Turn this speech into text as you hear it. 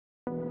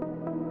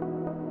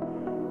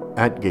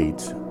At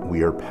Gates,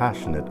 we are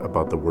passionate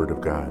about the Word of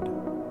God.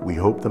 We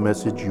hope the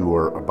message you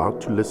are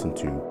about to listen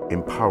to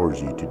empowers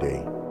you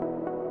today.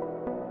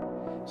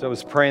 So I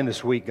was praying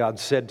this week. God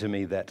said to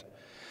me that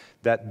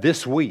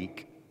this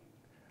week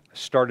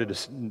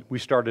we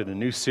started a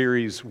new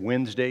series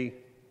Wednesday.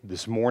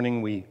 This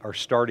morning we are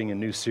starting a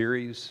new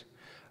series.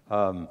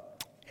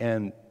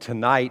 And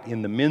tonight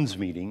in the men's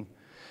meeting,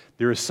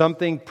 there is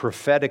something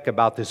prophetic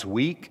about this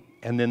week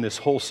and then this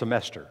whole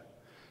semester.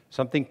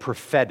 Something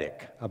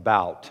prophetic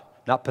about,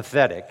 not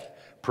pathetic,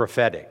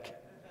 prophetic.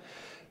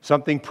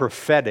 Something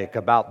prophetic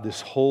about this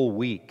whole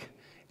week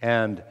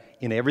and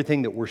in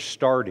everything that we're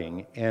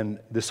starting and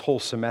this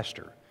whole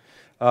semester.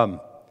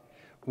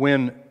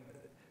 When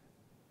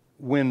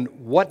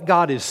what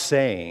God is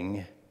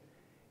saying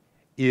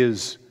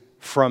is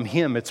from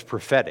Him, it's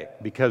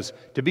prophetic. Because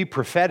to be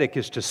prophetic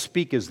is to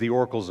speak as the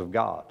oracles of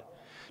God.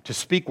 To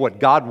speak what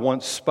God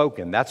wants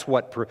spoken. That's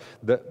what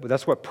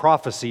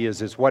prophecy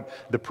is. It's what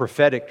the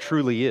prophetic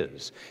truly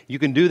is. You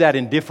can do that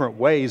in different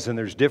ways, and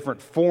there's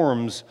different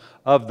forms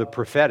of the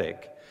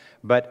prophetic.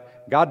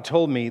 But God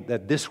told me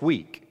that this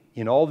week,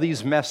 in all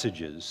these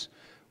messages,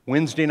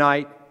 Wednesday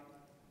night,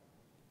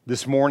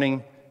 this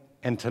morning,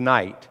 and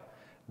tonight,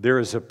 there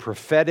is a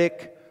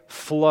prophetic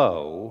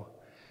flow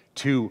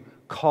to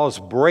cause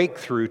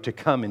breakthrough to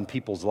come in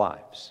people's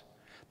lives.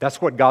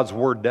 That's what God's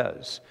Word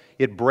does.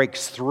 It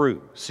breaks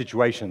through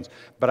situations.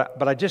 But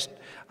I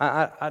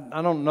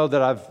don't know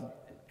that I've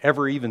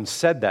ever even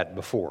said that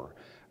before.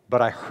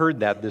 But I heard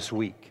that this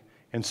week.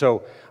 And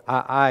so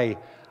I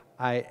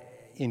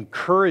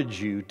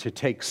encourage you to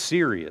take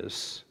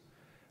serious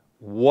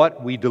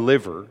what we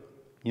deliver.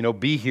 You know,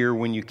 be here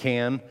when you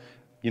can.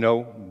 You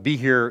know, be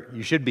here.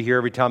 You should be here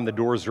every time the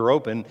doors are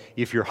open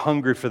if you're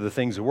hungry for the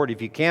things of the Word.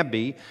 If you can't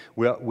be,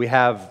 we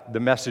have the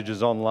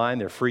messages online.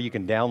 They're free. You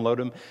can download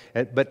them.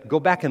 But go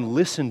back and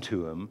listen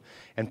to them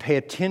and pay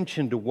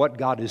attention to what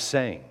God is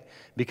saying.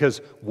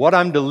 Because what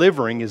I'm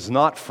delivering is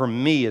not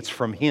from me, it's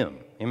from Him.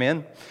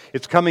 Amen?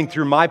 It's coming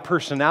through my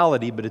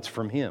personality, but it's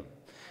from Him.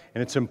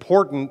 And it's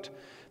important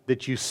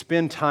that you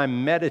spend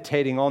time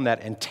meditating on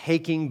that and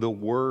taking the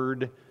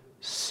Word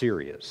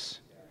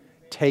serious.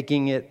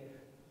 Taking it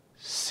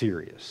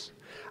serious.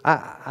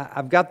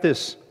 I've got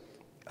this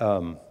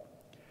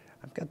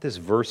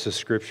verse of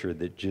Scripture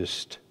that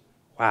just,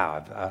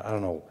 wow, I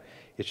don't know,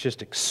 it's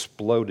just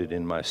exploded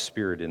in my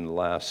spirit in the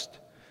last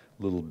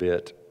little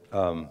bit.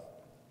 I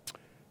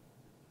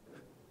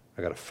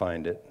got to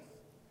find it.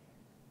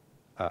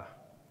 But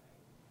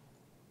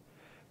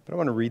I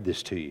want to read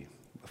this to you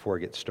before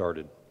I get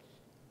started.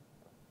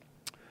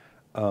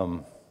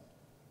 And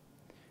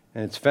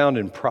it's found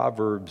in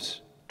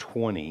Proverbs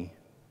 20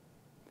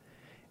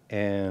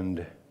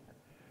 and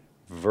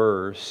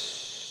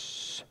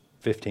verse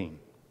 15.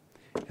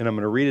 And I'm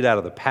going to read it out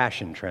of the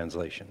Passion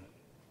Translation.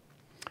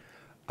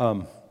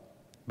 But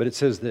it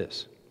says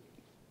this: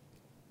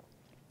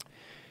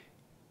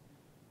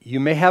 You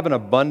may have an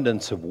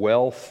abundance of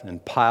wealth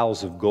and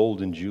piles of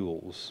gold and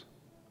jewels,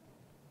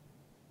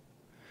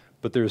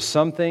 but there's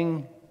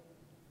something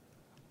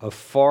of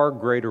far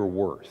greater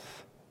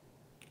worth.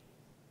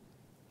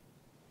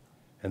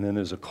 And then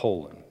there's a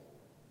colon.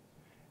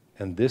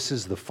 And this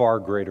is the far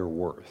greater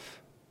worth.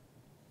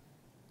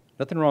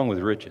 Nothing wrong with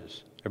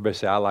riches. Everybody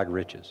say, I like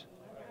riches.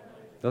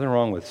 Nothing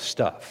wrong with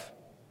stuff.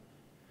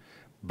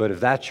 But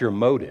if that's your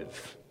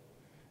motive,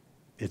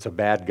 it's a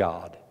bad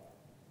God.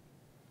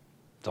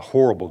 It's a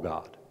horrible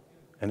God.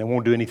 And it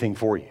won't do anything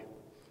for you.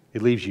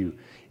 It leaves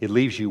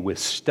you with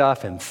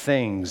stuff and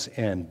things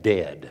and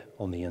dead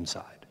on the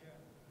inside.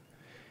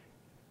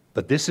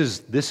 But this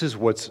is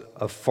what's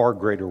of far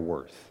greater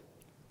worth.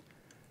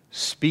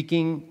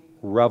 Speaking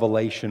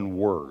revelation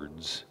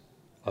words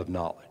of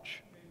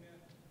knowledge.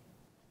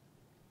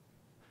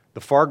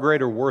 The far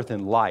greater worth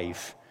in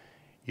life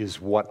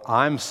is what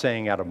I'm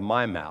saying out of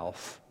my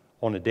mouth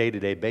on a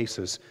day-to-day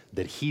basis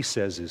that He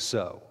says is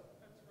so.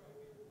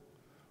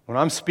 When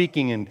I'm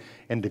speaking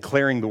and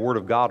declaring the Word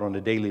of God on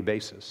a daily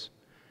basis,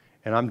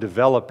 and I'm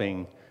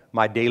developing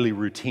my daily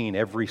routine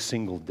every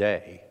single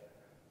day,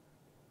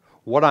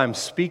 what I'm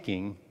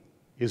speaking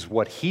is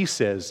what He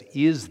says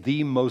is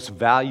the most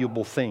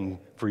valuable thing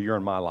for your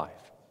and my life.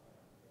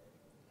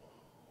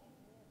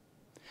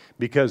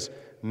 Because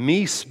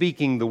me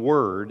speaking the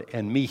Word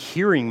and me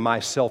hearing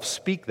myself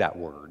speak that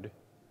Word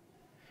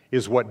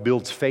is what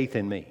builds faith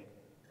in me.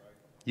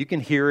 You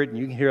can hear it, and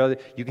you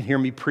can hear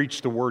me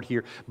preach the Word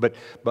here, but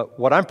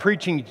what I'm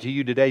preaching to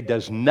you today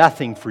does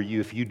nothing for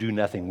you if you do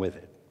nothing with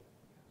it.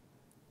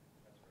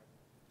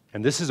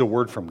 And this is a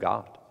word from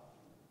God.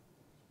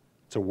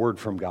 It's a word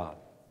from God.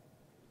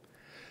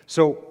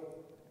 So,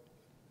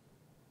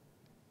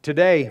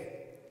 today,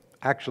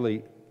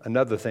 actually,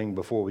 another thing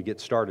before we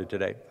get started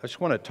today, I just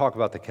want to talk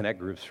about the Connect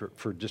groups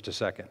for just a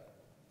second.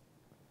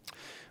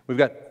 We've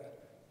got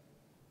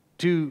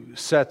two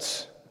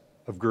sets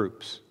of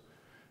groups.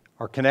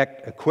 Our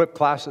Connect Equip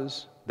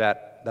classes,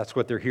 that's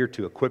what they're here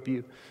to equip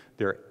you.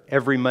 They're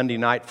every Monday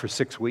night for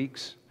 6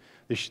 weeks.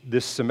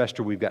 This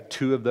semester we've got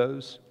 2 of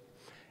those,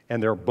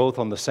 and they're both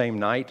on the same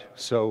night,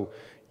 so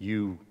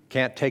you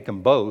can't take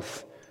them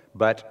both,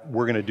 but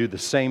we're going to do the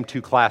same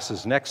 2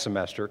 classes next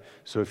semester.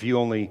 So if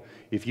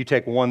you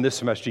take one this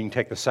semester, you can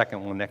take the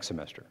second one next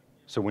semester.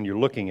 So when you're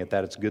looking at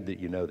that, it's good that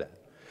you know that.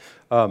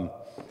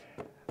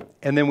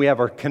 And then we have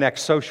our Connect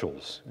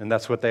Socials, and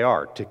that's what they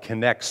are, to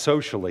connect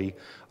socially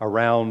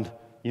around,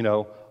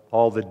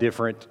 all the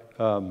different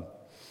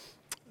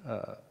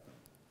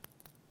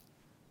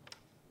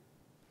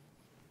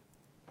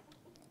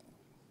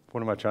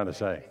what am I trying to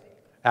say?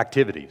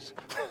 Activities.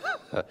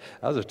 That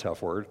was a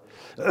tough word.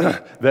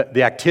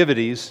 The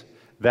activities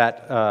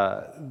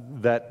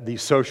that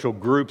these social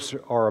groups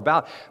are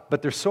about.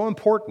 But they're so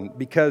important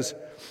because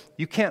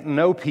you can't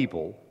know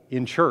people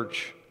in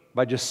church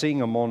by just seeing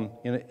them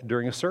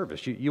during a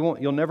service.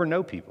 You'll never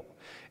know people.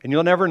 And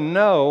you'll never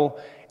know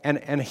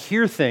and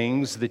hear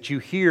things that you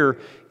hear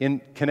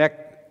in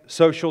Connect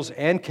Socials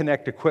and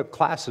Connect Equip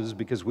classes,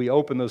 because we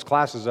open those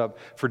classes up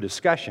for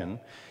discussion.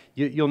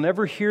 You'll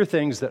never hear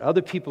things that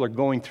other people are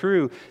going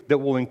through that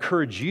will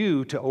encourage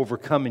you to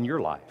overcome in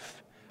your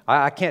life.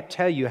 I can't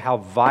tell you how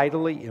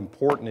vitally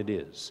important it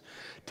is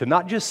to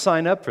not just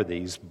sign up for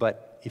these,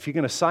 but if you're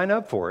going to sign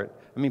up for it,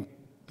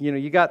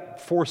 you got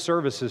 4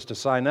 services to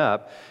sign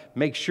up.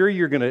 Make sure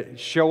you're going to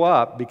show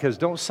up, because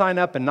don't sign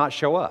up and not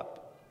show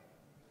up.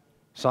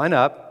 Sign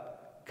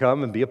up,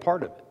 come and be a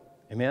part of it.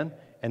 Amen?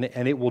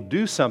 And it will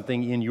do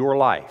something in your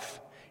life.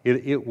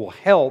 It will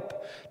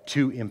help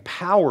to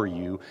empower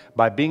you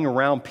by being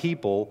around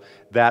people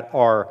that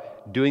are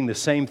doing the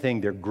same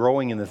thing. They're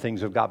growing in the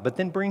things of God. But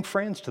then bring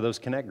friends to those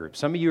Connect groups.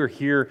 Some of you are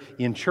here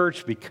in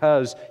church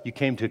because you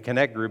came to a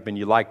Connect group and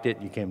you liked it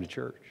and you came to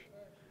church.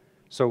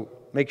 So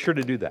make sure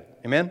to do that.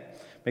 Amen?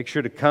 Make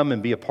sure to come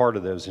and be a part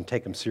of those and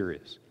take them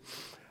serious.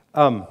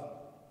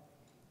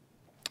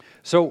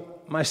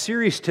 So my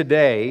series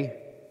today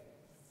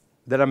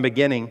that I'm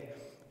beginning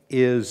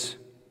is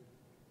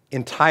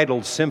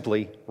entitled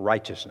simply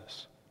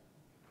Righteousness.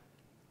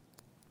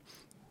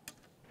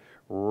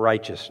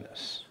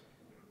 Righteousness.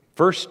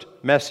 First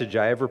message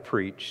I ever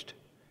preached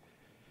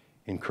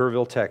in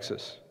Kerrville,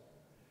 Texas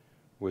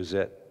was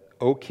at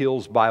Oak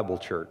Hills Bible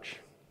Church.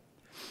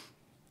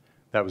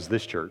 That was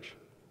this church,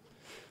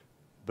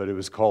 but it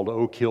was called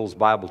Oak Hills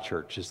Bible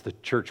Church. It's the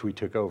church we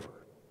took over.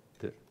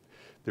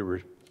 There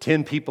were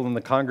 10 people in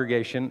the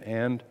congregation,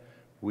 and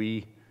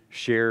we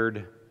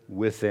shared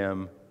with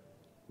them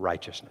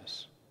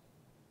righteousness.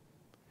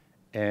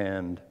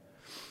 And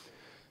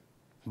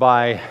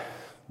by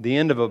the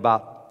end of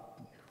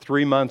about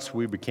 3 months,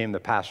 we became the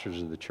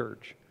pastors of the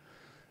church.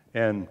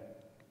 And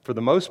for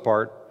the most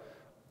part,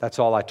 that's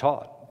all I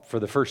taught. For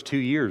the first 2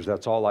 years,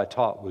 that's all I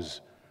taught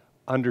was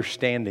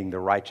understanding the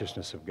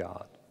righteousness of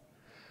God.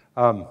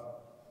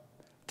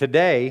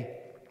 Today,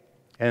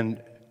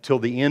 and till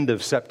the end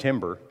of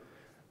September,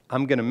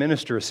 I'm going to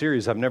minister a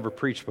series I've never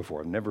preached before.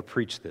 I've never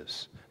preached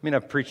this.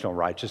 I've preached on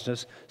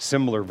righteousness,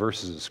 similar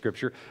verses of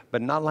Scripture,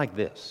 but not like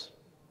this.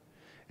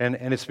 And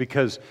it's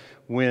because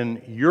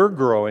when you're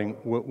growing,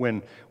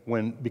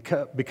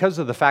 because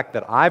of the fact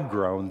that I've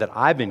grown, that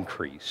I've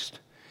increased,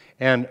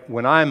 and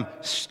when I'm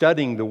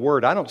studying the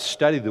Word, I don't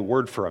study the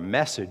Word for a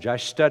message. I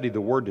study the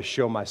Word to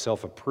show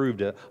myself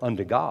approved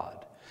unto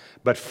God.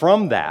 But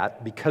from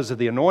that, because of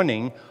the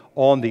anointing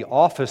on the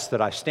office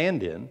that I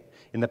stand in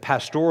the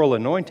pastoral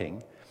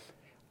anointing,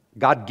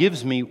 God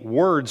gives me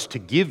words to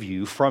give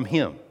you from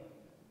Him.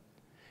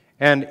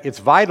 And it's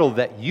vital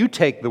that you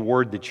take the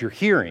word that you're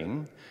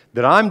hearing,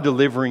 that I'm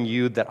delivering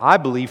you, that I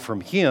believe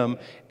from Him,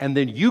 and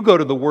then you go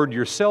to the Word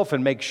yourself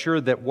and make sure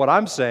that what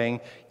I'm saying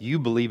you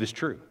believe is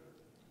true.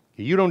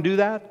 If you don't do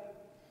that,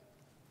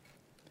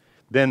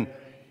 then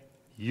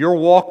your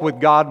walk with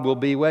God will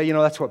be,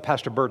 that's what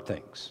Pastor Bert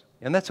thinks.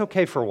 And that's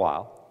okay for a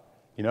while,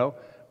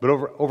 but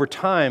over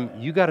time,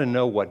 you got to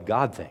know what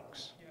God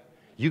thinks.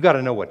 You got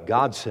to know what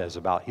God says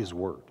about His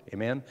Word.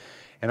 Amen?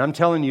 And I'm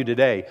telling you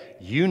today,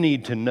 you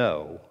need to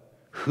know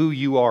who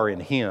you are in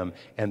Him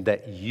and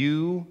that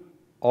you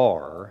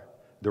are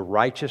the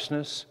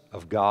righteousness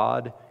of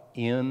God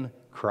in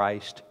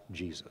Christ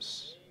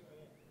Jesus.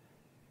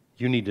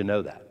 You need to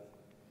know that.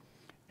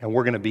 And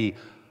we're going to be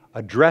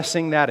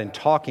addressing that and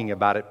talking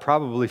about it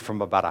probably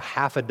from about a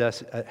half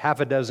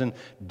a dozen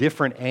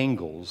different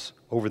angles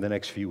over the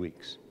next few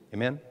weeks.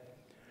 Amen?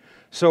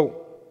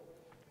 So,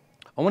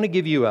 I want to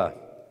give you a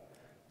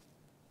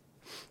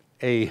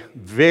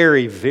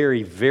very,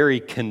 very, very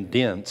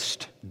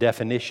condensed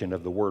definition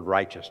of the word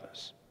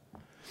righteousness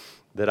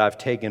that I've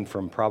taken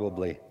from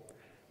probably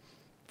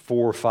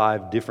 4 or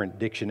 5 different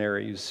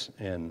dictionaries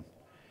and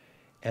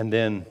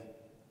then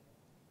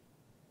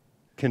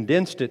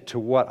condensed it to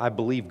what I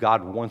believe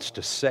God wants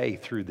to say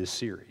through this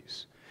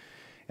series.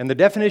 And the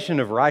definition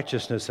of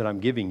righteousness that I'm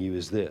giving you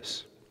is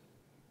this.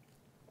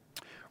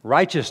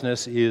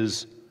 Righteousness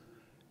is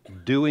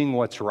doing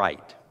what's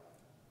right.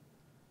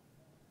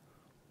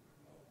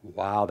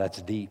 Wow,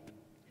 that's deep.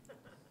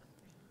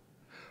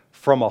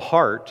 From a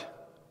heart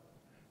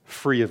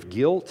free of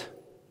guilt,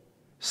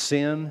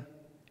 sin,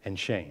 and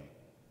shame.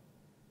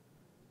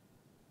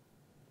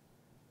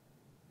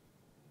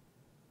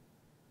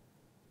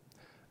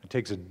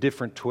 takes a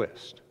different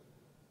twist.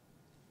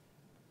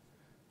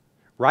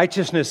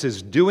 Righteousness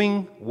is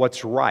doing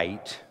what's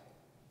right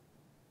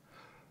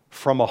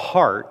from a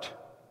heart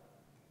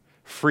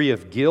free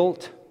of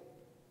guilt,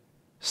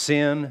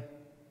 sin,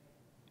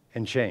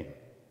 and shame.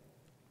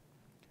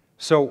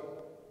 So,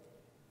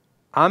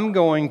 I'm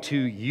going to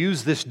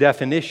use this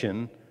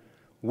definition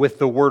with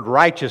the word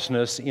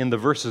righteousness in the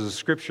verses of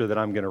Scripture that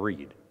I'm going to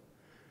read.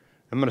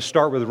 I'm going to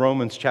start with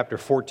Romans chapter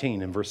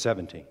 14 and verse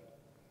 17.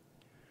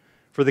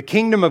 For the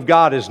kingdom of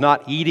God is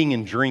not eating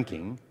and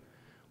drinking.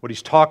 What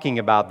he's talking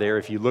about there,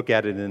 if you look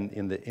at it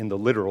in the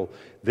literal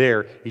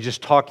there, he's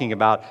just talking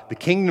about the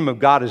kingdom of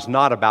God is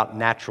not about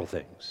natural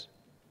things.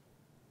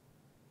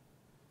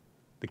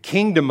 The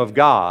kingdom of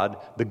God,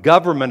 the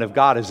government of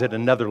God is at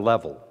another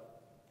level.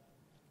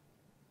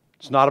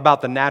 It's not about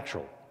the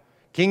natural.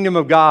 Kingdom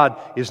of God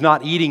is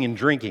not eating and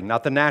drinking,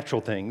 not the natural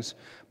things,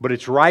 but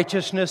it's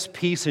righteousness,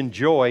 peace, and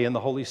joy in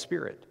the Holy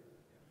Spirit.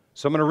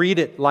 So I'm going to read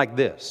it like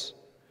this.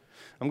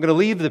 I'm going to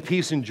leave the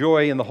peace and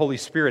joy in the Holy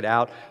Spirit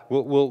out.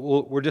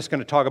 We're just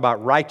going to talk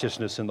about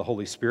righteousness in the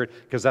Holy Spirit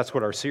because that's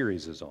what our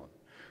series is on.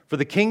 For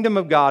the kingdom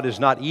of God is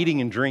not eating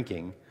and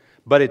drinking,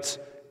 but it's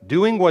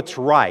doing what's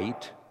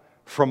right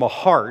from a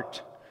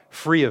heart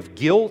free of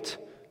guilt,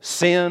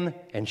 sin,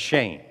 and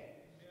shame.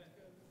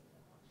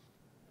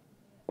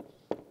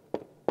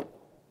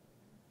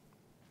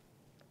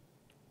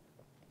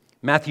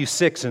 Matthew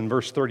 6 and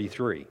verse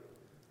 33.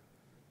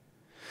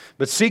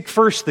 But seek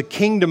first the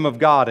kingdom of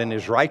God and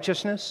His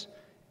righteousness,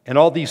 and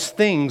all these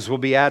things will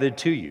be added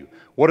to you.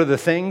 What are the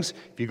things?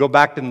 If you go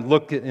back and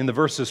look in the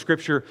verses of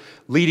Scripture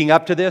leading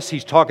up to this,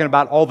 he's talking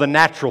about all the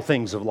natural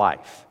things of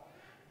life.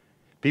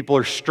 People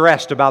are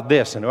stressed about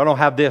this, and I don't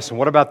have this, and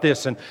what about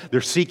this? And they're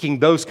seeking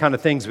those kind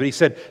of things. But he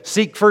said,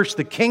 seek first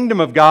the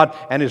kingdom of God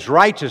and His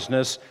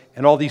righteousness,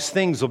 and all these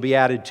things will be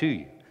added to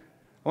you.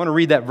 I want to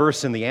read that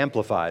verse in the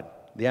Amplified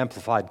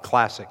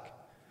Classic.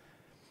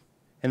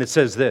 And it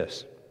says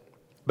this,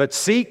 but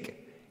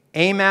seek,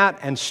 aim at,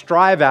 and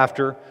strive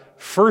after,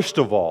 first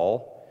of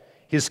all,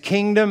 His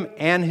kingdom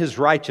and His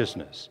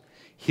righteousness,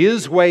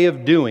 His way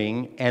of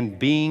doing and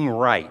being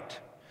right.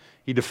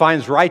 He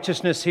defines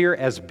righteousness here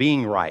as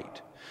being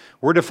right.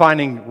 We're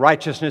defining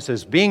righteousness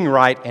as being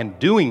right and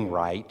doing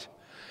right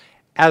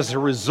as a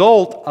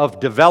result of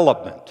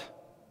development.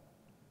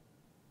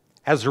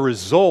 As a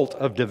result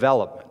of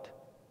development.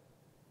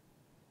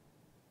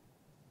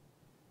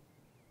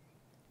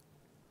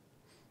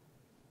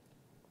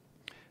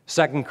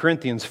 2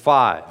 Corinthians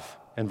 5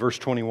 and verse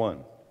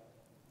 21.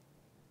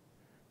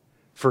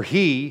 For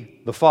He,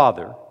 the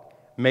Father,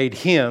 made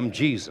Him,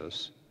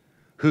 Jesus,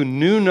 who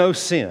knew no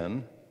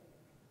sin,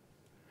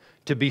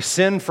 to be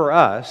sin for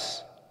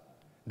us,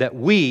 that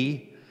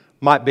we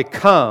might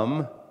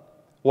become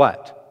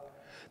what?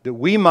 That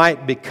we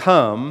might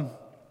become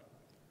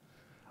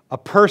a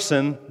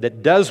person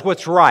that does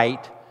what's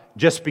right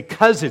just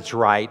because it's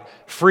right,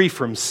 free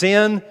from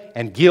sin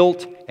and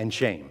guilt and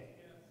shame.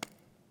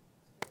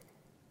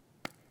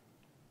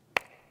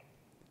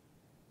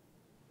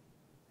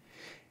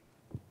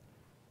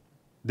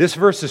 This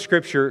verse of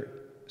Scripture,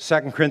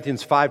 2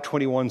 Corinthians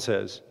 5:21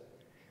 says,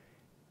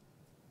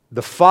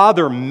 the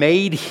Father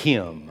made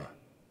Him,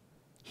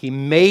 He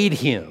made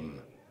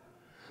Him,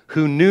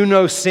 who knew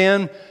no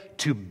sin,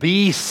 to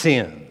be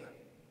sin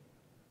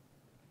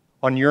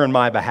on your and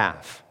my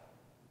behalf.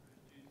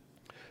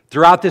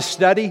 Throughout this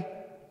study,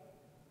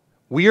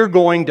 we are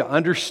going to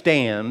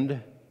understand,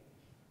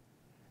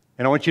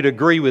 and I want you to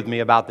agree with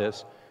me about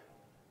this,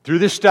 through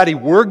this study,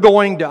 we're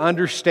going to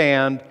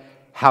understand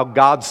how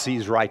God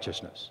sees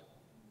righteousness.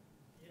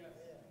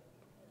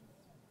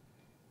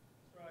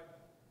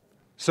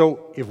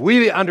 So if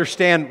we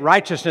understand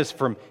righteousness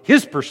from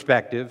His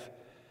perspective,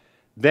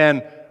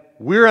 then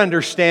we're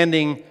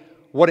understanding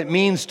what it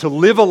means to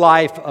live a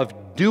life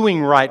of doing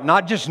right,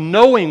 not just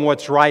knowing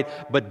what's right,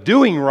 but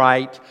doing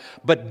right,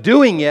 but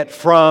doing it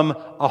from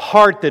a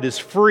heart that is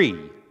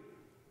free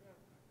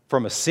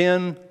from a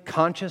sin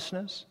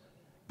consciousness,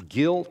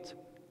 guilt,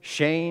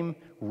 shame,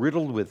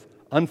 riddled with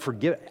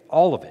unforgiveness,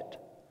 all of it.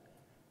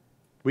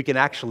 We can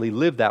actually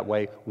live that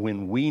way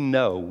when we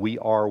know we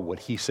are what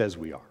He says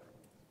we are.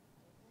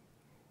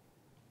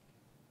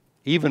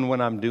 Even when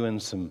I'm doing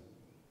some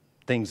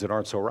things that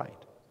aren't so right.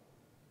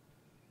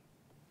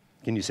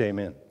 Can you say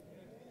amen?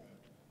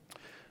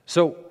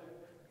 So,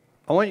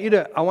 I want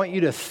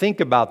you to think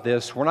about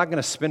this. We're not going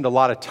to spend a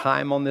lot of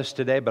time on this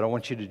today, but I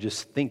want you to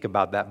just think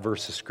about that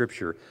verse of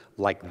Scripture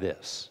like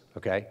this,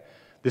 okay?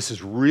 This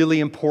is really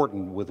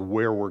important with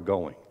where we're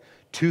going.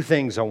 Two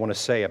things I want to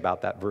say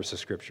about that verse of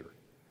Scripture.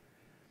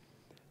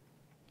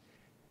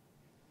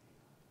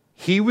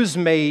 He was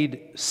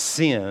made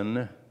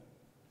sin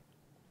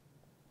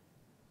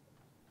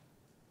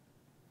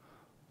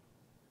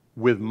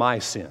with my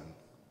sin.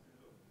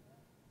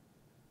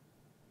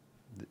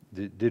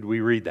 Did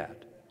we read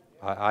that?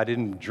 I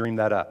didn't dream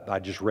that up. I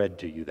just read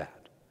to you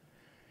that.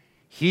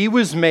 He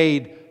was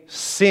made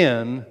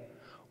sin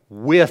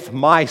with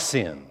my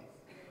sin.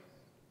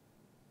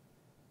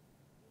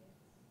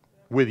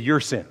 With your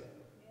sin.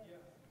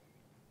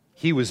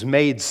 He was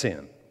made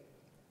sin.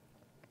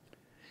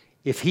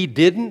 If He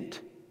didn't,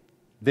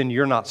 then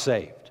you're not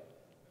saved.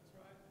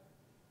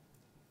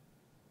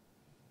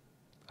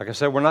 Like I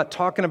said, we're not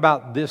talking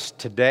about this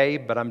today,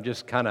 but I'm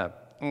just kind of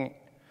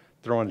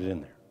throwing it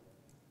in there.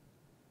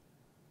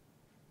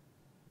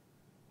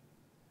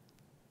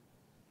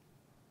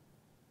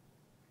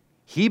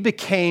 He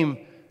became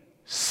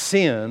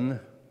sin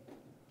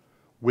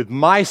with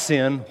my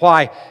sin.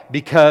 Why?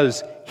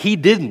 Because He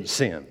didn't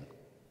sin.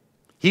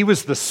 He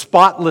was the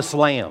spotless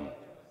lamb.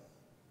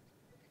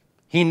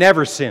 He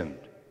never sinned.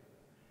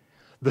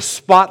 The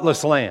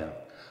spotless lamb.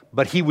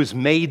 But He was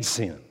made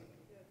sin.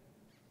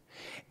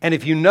 And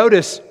if you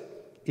notice,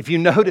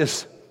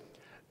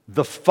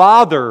 the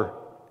Father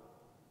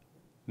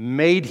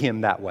made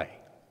Him that way.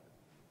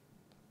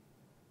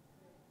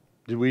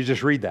 Did we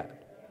just read that?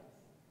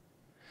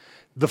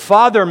 The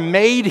Father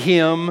made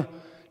Him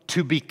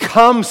to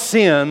become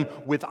sin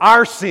with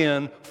our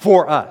sin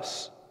for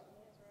us,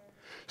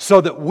 so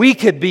that we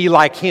could be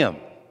like Him.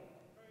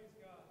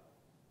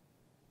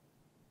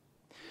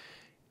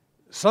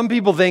 Some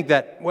people think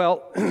that,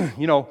 well,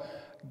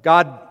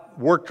 God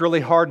worked really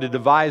hard to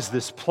devise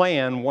this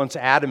plan once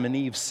Adam and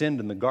Eve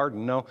sinned in the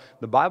garden. No,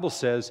 the Bible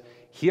says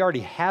He already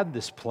had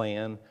this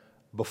plan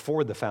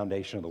before the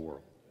foundation of the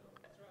world.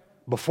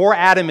 Before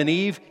Adam and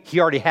Eve,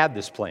 He already had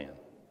this plan.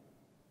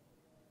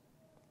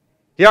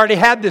 He already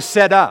had this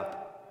set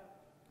up.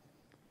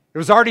 It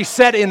was already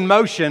set in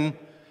motion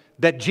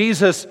that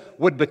Jesus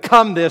would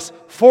become this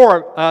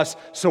for us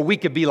so we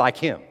could be like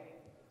Him.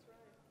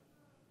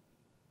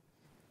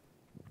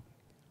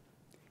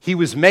 He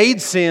was made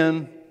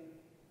sin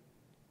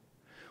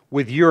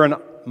with your and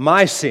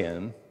my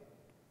sin.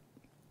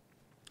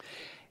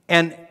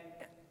 And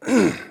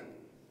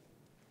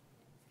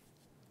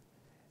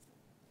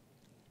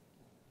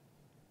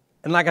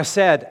like I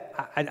said,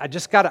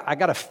 I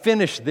got to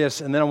finish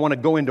this, and then I want to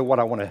go into what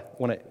I want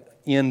to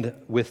end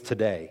with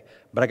today.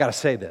 But I got to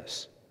say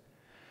this.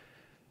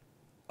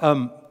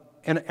 And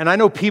I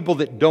know people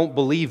that don't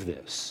believe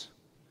this.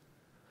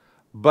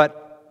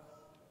 But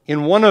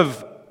in one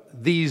of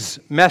these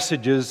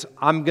messages,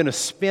 I'm going to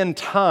spend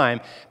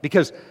time,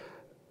 because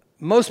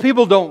most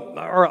people don't,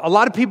 or a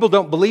lot of people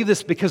don't believe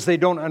this because they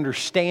don't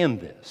understand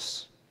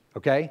this.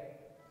 Okay?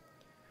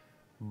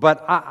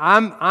 But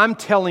I'm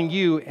telling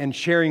you and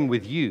sharing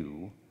with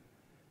you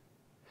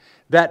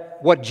that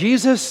what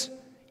Jesus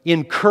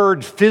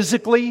incurred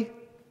physically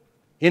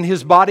in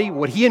His body,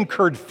 what He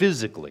incurred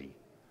physically,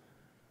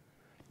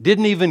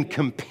 didn't even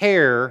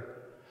compare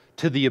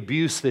to the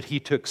abuse that He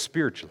took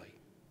spiritually.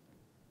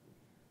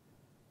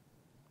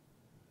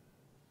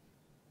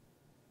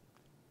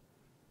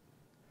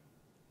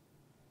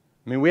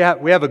 I mean, we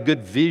have a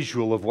good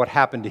visual of what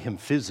happened to Him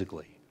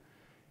physically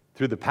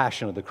through the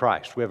Passion of the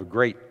Christ. We have a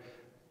great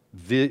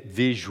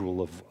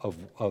visual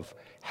of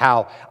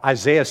how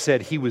Isaiah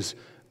said He was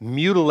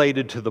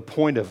mutilated to the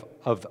point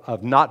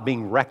of not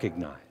being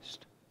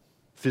recognized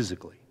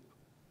physically.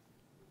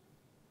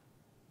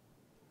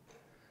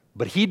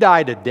 But He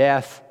died a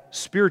death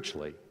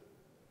spiritually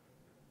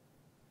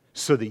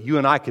so that you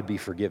and I could be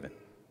forgiven.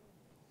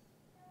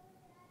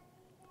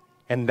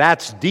 And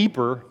that's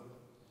deeper.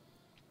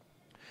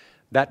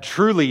 That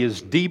truly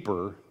is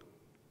deeper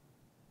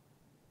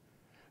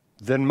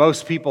than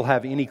most people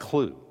have any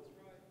clue.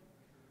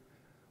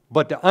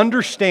 But to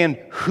understand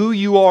who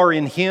you are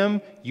in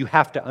Him, you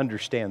have to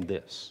understand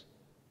this.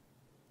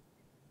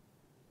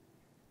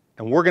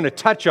 And we're going to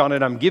touch on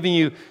it. I'm giving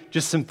you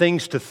just some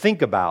things to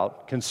think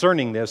about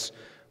concerning this,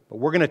 but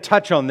we're going to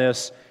touch on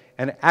this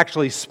and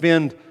actually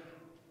spend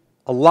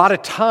a lot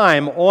of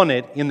time on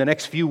it in the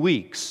next few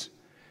weeks,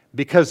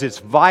 because it's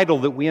vital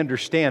that we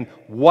understand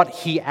what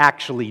He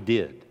actually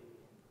did.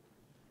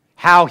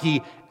 How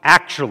He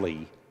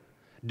actually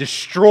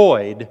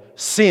destroyed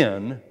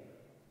sin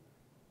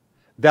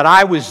that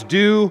I was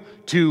due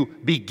to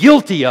be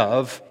guilty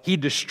of. He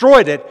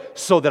destroyed it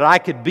so that I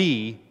could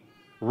be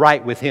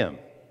right with Him.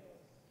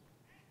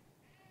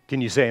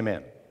 Can you say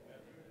amen?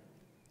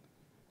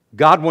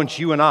 God wants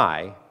you and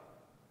I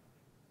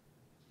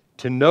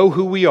to know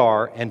who we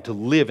are and to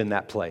live in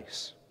that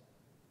place.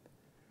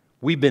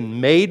 We've been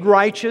made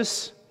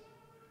righteous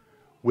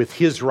with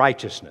His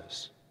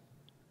righteousness.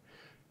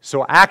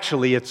 So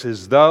actually, it's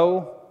as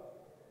though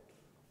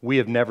we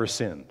have never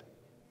sinned.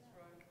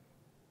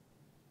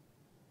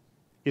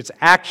 It's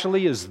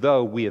actually as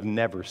though we have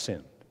never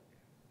sinned.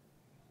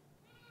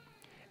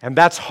 And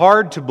that's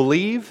hard to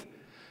believe.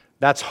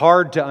 That's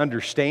hard to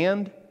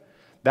understand.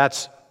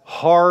 That's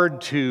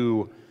hard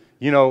to,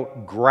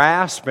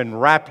 grasp and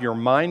wrap your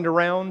mind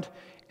around.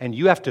 And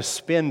you have to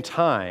spend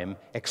time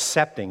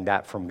accepting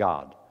that from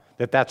God,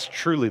 that that's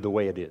truly the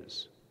way it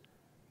is.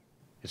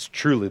 It's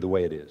truly the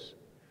way it is.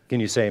 Can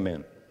you say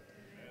amen?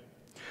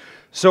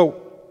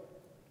 So,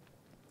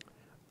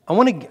 I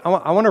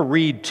want to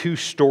read two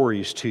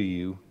stories to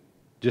you,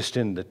 just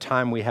in the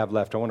time we have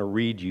left. I want to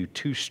read you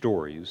two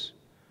stories.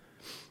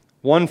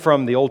 One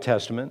from the Old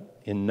Testament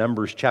in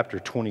Numbers chapter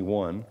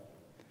 21,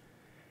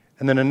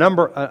 and then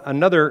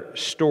another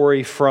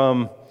story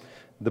from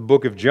the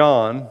book of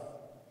John,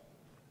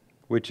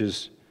 which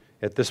is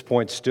at this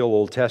point still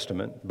Old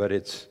Testament, but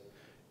it's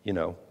in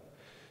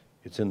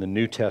the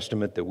New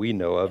Testament that we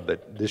know of,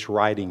 but this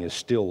writing is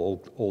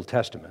still Old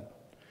Testament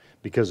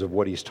because of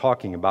what he's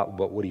talking about,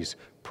 but what he's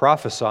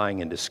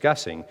prophesying and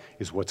discussing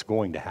is what's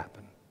going to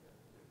happen.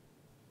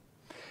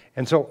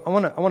 And so I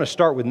want to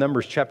start with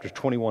Numbers chapter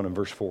 21 and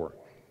verse 4.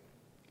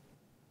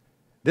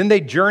 Then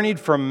they journeyed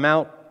from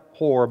Mount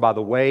Hor by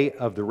the way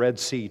of the Red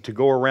Sea to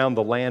go around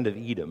the land of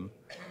Edom.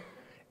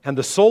 And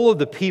the soul of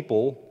the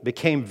people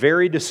became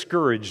very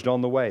discouraged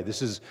on the way.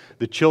 This is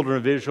the children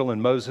of Israel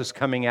and Moses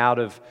coming out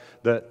of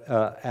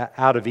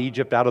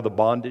Egypt, out of the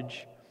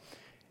bondage.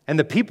 And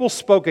the people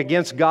spoke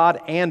against God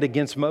and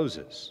against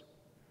Moses.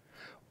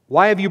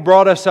 Why have you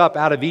brought us up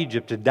out of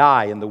Egypt to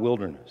die in the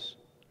wilderness?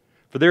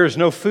 For there is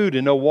no food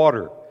and no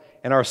water,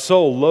 and our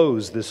soul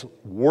loathes this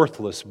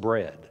worthless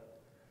bread.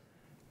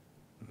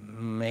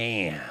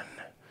 Man,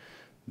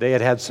 they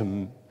had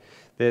some.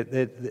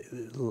 A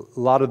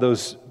lot of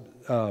those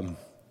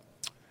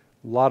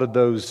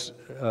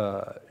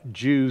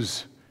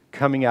Jews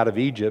coming out of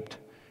Egypt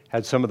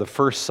had some of the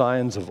first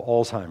signs of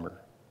Alzheimer's.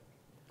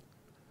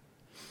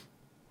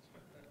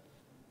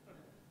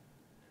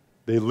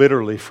 They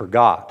literally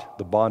forgot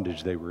the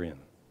bondage they were in.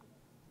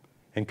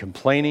 And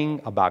complaining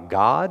about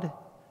God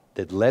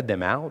that led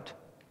them out.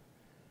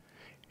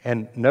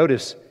 And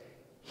notice,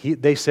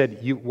 they said,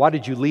 why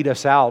did you lead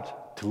us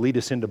out to lead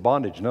us into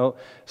bondage? No,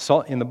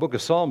 in the book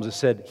of Psalms it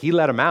said, he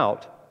let them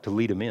out to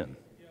lead them in.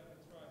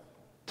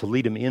 To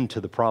lead them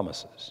into the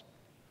promises.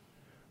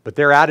 But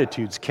their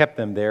attitudes kept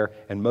them there,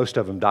 and most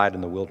of them died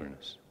in the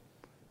wilderness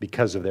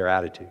because of their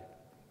attitude.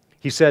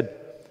 He said,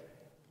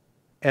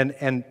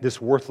 and this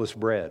worthless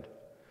bread.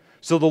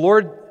 So the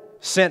Lord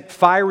sent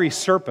fiery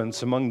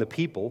serpents among the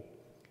people,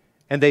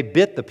 and they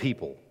bit the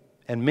people,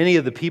 and many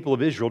of the people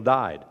of Israel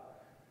died.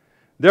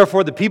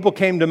 Therefore the people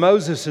came to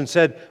Moses and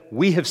said,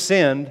 we have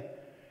sinned,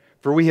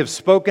 for we have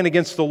spoken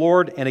against the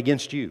Lord and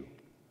against you.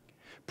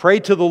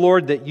 Pray to the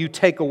Lord that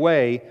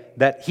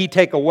he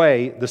take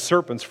away the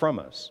serpents from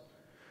us.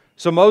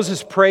 So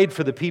Moses prayed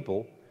for the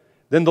people.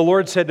 Then the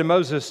Lord said to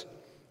Moses,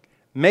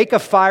 make a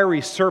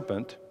fiery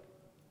serpent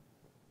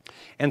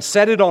and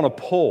set it on a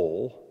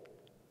pole,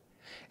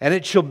 and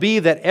it shall be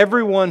that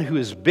everyone who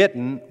is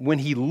bitten, when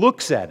he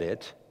looks at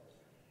it,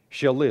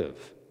 shall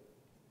live.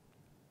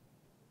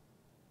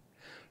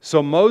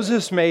 So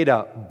Moses made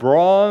a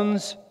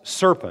bronze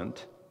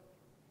serpent,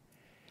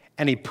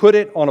 and he put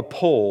it on a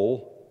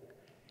pole.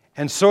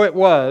 And so it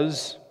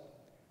was,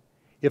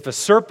 if a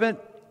serpent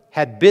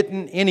had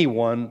bitten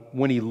anyone,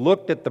 when he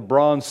looked at the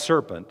bronze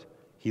serpent,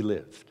 he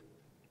lived.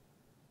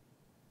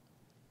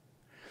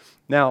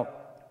 Now,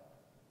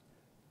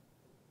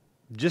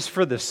 just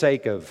for the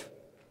sake of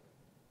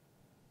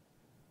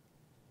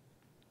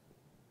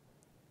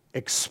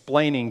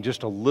explaining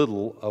just a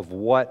little of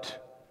what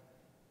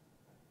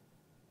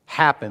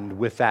happened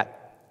with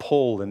that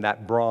pole and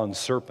that bronze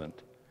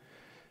serpent,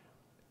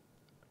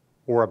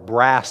 or a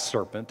brass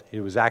serpent.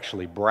 It was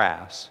actually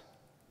brass.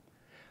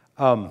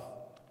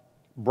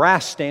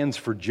 Brass stands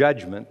for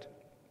judgment,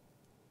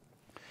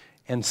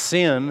 and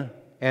sin,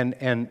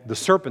 and the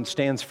serpent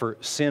stands for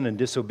sin and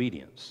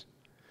disobedience.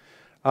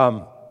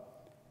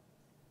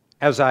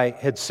 As I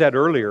had said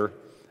earlier,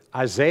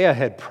 Isaiah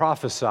had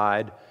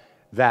prophesied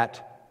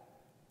that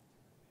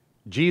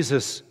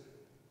Jesus'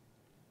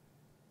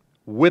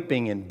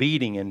 whipping and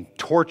beating and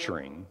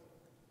torturing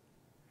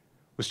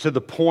was to the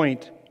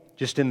point,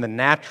 just in the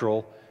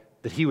natural,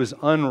 that he was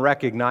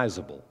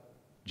unrecognizable.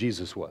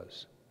 Jesus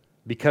was,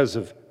 because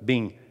of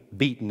being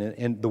beaten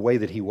in the way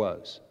that he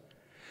was.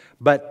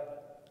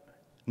 But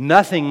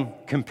nothing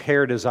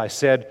compared, as I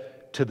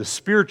said, to the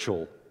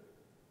spiritual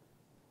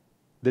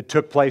that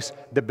took place,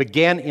 that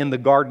began in the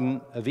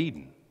Garden of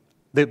Eden,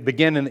 that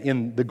began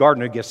in the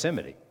Garden of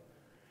Gethsemane.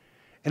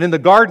 And in the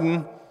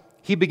garden,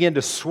 he began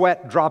to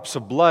sweat drops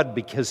of blood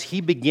because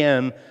he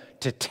began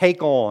to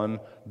take on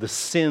the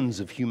sins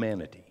of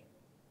humanity.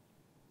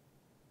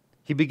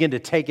 He began to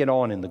take it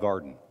on in the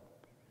garden.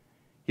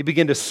 He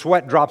began to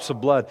sweat drops of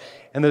blood.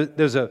 And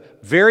there's a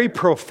very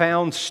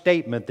profound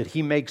statement that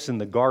he makes in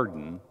the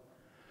garden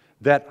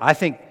that I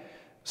think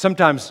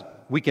sometimes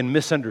we can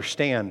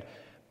misunderstand,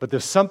 but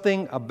there's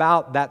something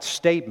about that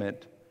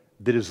statement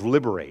that is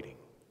liberating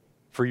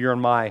for your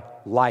and my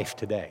life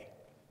today.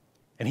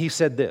 And he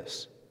said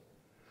this,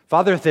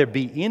 Father, if there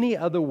be any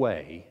other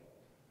way,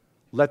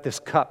 let this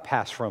cup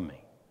pass from me.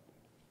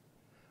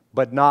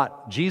 But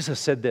not, Jesus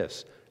said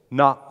this,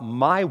 not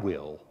my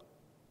will,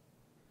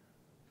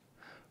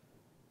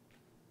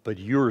 but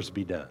yours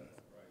be done.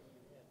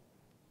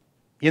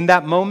 In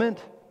that moment,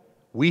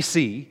 we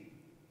see,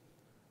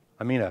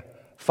 a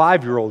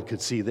 5-year-old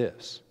could see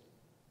this,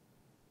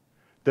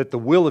 that the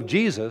will of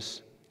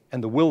Jesus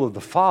and the will of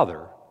the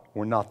Father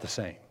were not the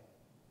same.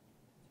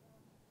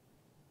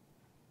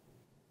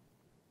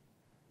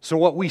 So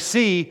what we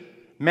see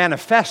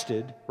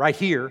manifested right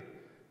here,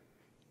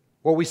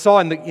 what we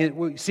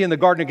see in the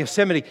Garden of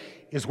Gethsemane,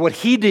 is what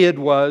he did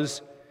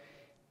was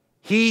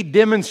He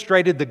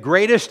demonstrated the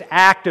greatest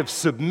act of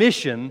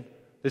submission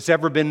that's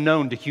ever been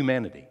known to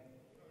humanity.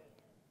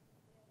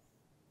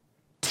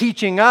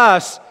 Teaching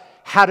us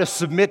how to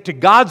submit to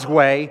God's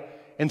way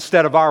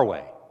instead of our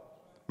way.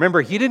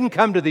 Remember, He didn't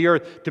come to the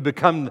earth to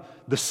become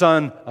the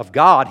Son of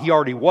God. He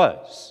already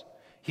was.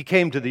 He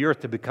came to the earth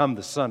to become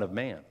the Son of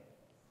Man.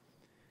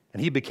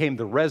 And He became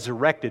the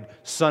resurrected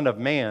Son of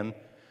Man,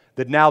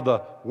 that now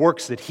the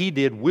works that He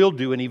did will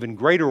do, and even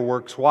greater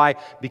works. Why?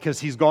 Because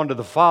He's gone to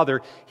the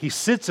Father. He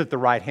sits at the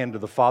right hand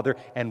of the Father,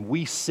 and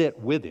we sit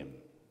with Him.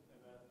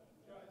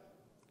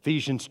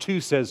 Ephesians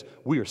 2 says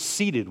we are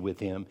seated with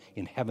Him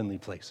in heavenly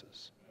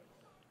places.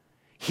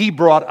 He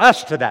brought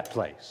us to that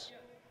place.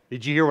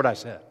 Did you hear what I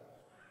said?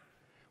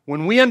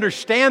 When we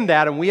understand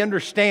that, and we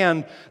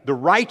understand the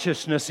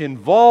righteousness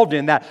involved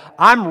in that,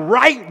 I'm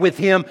right with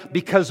Him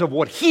because of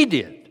what He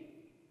did.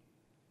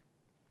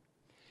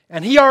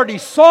 And He already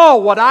saw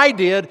what I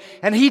did,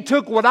 and He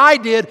took what I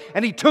did,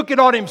 and He took it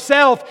on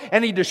Himself,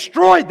 and He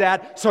destroyed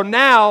that, so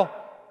now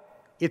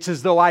it's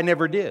as though I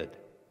never did.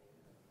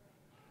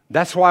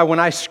 That's why when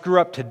I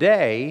screw up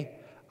today,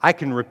 I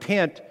can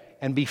repent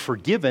and be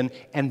forgiven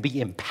and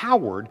be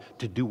empowered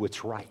to do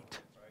what's right.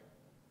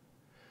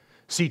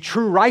 See,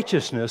 true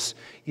righteousness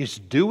is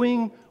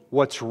doing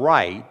what's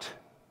right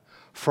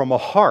from a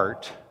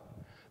heart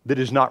that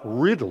is not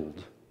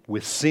riddled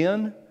with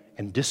sin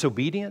and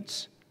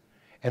disobedience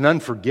and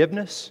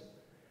unforgiveness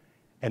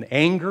and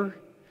anger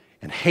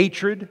and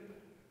hatred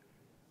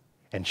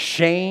and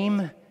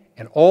shame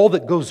and all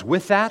that goes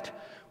with that.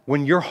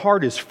 When your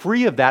heart is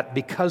free of that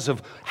because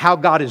of how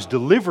God has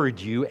delivered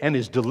you and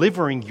is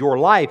delivering your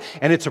life.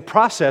 And it's a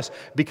process,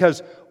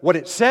 because what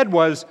it said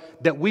was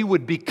that we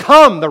would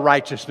become the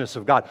righteousness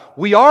of God.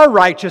 We are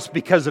righteous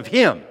because of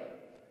Him.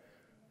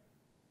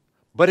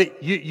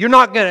 But you're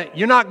not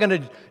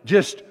gonna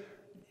just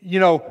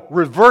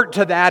revert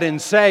to that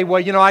and say,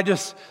 well,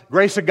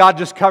 grace of God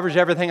just covers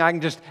everything. I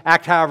can just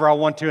act however I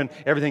want to and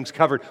everything's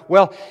covered.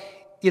 Well,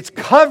 it's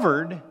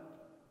covered,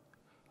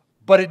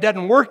 but it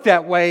doesn't work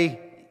that way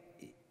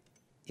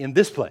in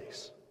this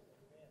place.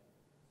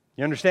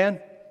 You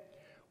understand?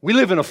 We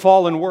live in a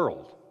fallen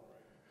world.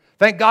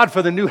 Thank God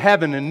for the new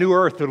heaven and new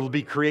earth that will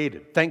be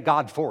created. Thank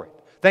God for it.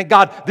 Thank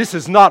God this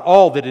is not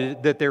all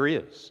that there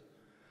is.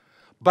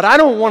 But I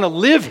don't want to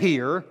live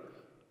here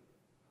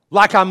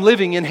like I'm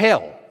living in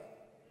hell.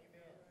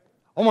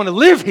 I want to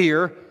live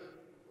here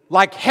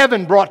like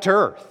heaven brought to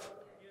earth.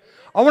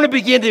 I want to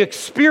begin to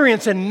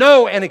experience and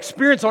know and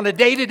experience on a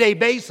day-to-day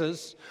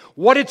basis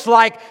what it's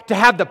like to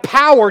have the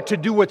power to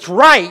do what's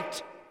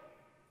right,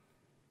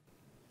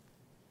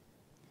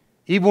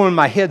 even when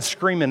my head's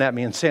screaming at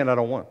me and saying I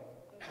don't want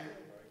it.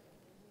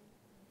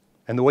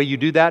 And the way you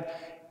do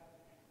that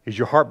is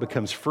your heart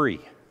becomes free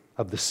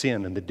of the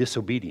sin and the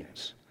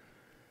disobedience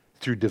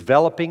through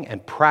developing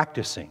and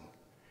practicing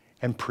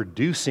and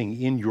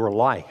producing in your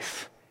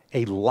life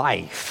a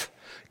life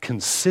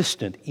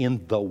consistent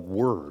in the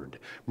Word.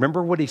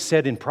 Remember what He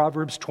said in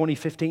Proverbs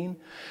 20:15?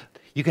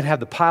 You can have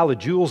the pile of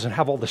jewels and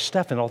have all the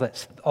stuff and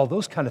all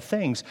those kind of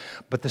things,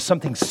 but there's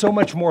something so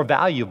much more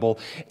valuable,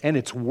 and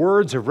it's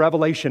words of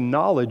revelation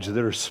knowledge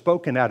that are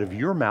spoken out of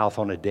your mouth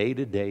on a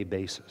day-to-day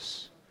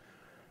basis.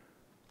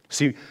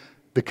 See,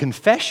 the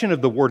confession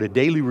of the Word, a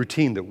daily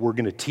routine that we're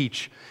going to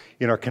teach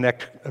in our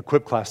Connect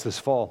Equip class this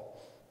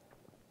fall.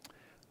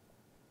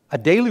 A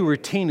daily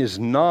routine is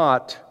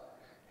not,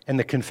 and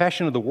the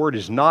confession of the Word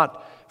is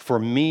not for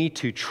me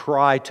to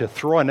try to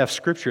throw enough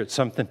Scripture at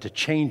something to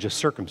change a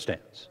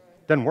circumstance.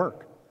 Doesn't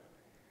work.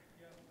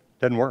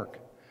 Doesn't work.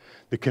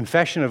 The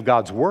confession of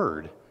God's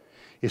Word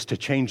is to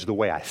change the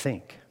way I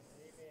think.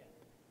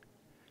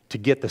 To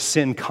get the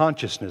sin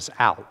consciousness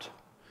out.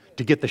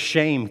 To get the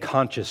shame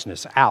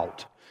consciousness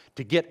out.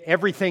 To get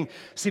everything.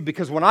 See,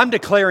 because when I'm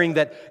declaring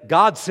that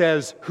God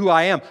says who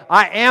I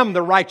am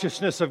the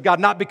righteousness of God,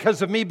 not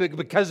because of me, but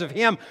because of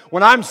Him.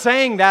 When I'm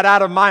saying that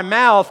out of my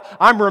mouth,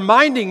 I'm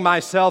reminding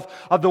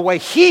myself of the way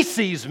He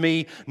sees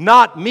me,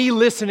 not me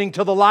listening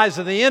to the lies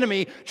of the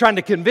enemy, trying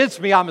to convince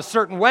me I'm a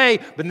certain way,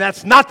 but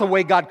that's not the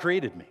way God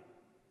created me.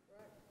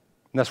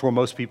 And that's where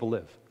most people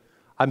live.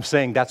 I'm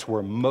saying that's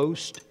where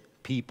most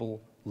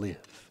people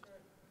live.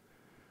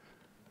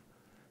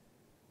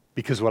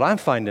 Because what I'm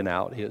finding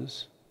out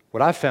is,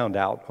 what I've found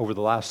out over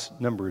the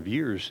last number of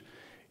years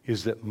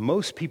is that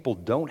most people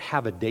don't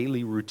have a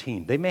daily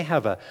routine. They may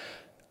have a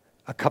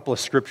couple of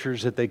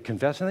scriptures that they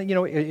confess, and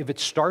if it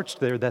starts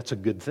there, that's a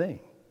good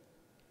thing.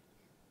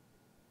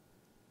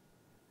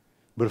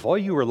 But if all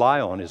you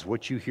rely on is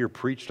what you hear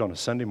preached on a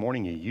Sunday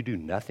morning and you do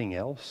nothing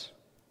else,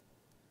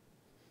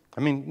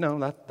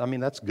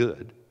 that's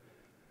good.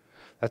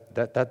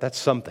 That's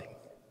something.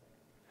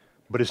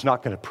 But it's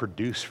not going to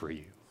produce for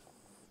you.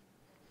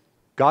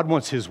 God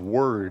wants His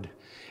Word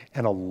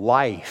and a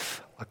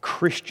life, a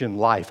Christian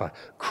life, a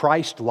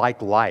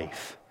Christ-like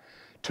life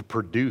to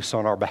produce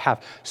on our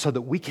behalf so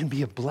that we can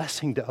be a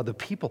blessing to other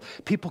people.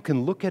 People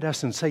can look at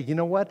us and say, you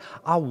know what?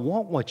 I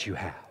want what you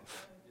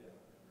have.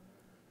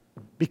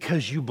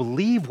 Because you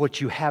believe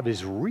what you have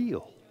is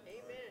real.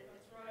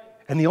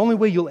 And the only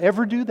way you'll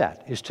ever do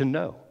that is to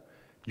know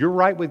you're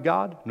right with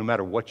God no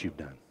matter what you've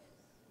done.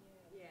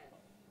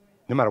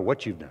 No matter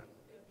what you've done.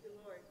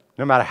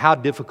 No matter how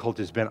difficult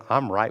it's been,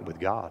 I'm right with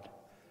God.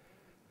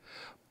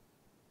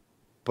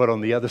 But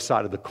on the other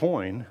side of the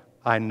coin,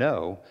 I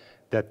know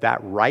that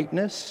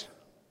rightness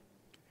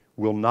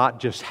will not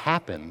just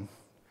happen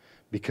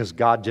because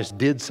God just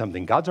did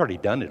something. God's already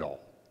done it all.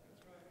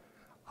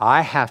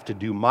 I have to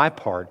do my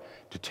part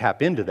to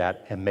tap into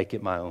that and make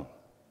it my own.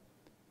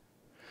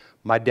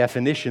 My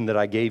definition that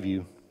I gave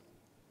you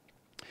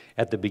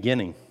at the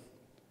beginning,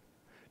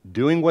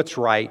 doing what's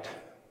right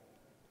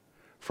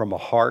from a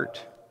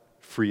heart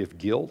free of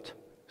guilt,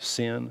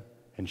 sin,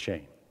 and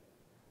shame.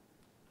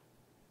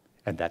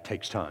 And that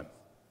takes time.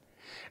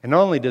 And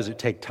not only does it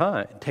take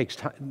time,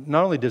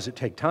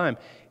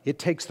 it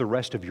takes the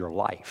rest of your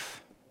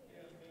life.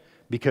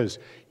 Because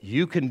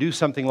you can do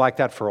something like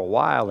that for a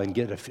while and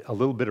get a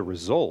little bit of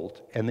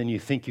result, and then you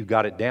think you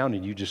got it down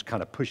and you just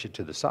kind of push it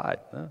to the side.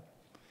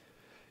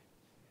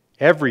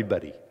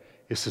 Everybody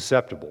is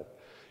susceptible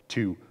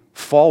to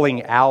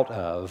falling out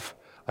of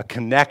a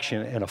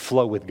connection and a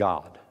flow with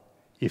God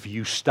if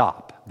you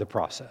stop the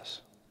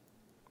process.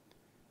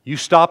 You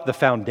stop the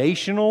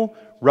foundational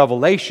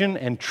revelation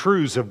and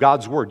truths of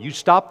God's Word. You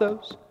stop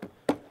those,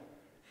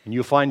 and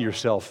you'll find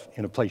yourself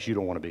in a place you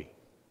don't want to be.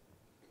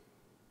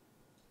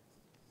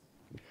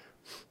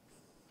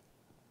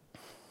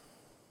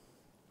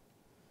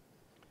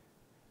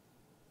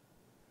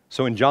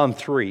 So in John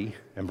 3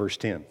 and verse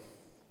 10,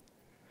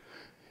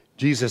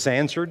 Jesus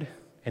answered,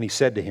 and he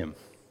said to him,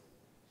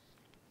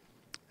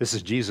 this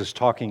is Jesus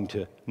talking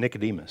to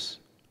Nicodemus.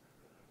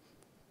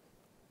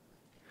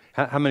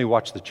 How many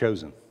watch The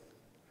Chosen?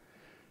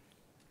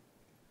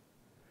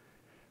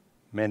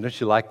 Man, don't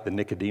you like the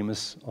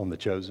Nicodemus on The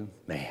Chosen?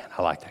 Man,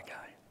 I like that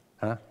guy.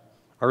 Huh?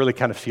 I really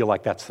kind of feel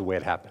like that's the way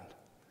it happened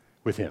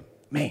with him.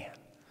 Man,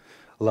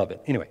 I love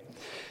it. Anyway,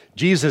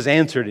 Jesus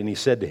answered and he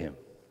said to him,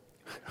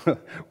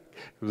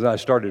 when I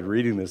started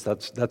reading this,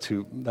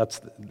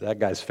 that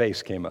guy's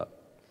face came up.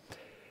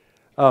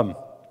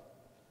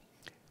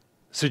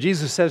 So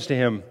Jesus says to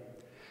him,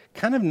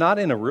 kind of not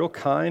in a real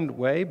kind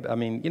way, I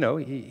mean,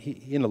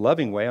 he in a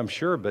loving way, I'm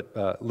sure, but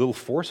a little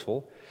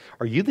forceful.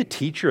 Are you the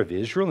teacher of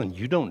Israel and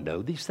you don't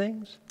know these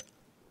things?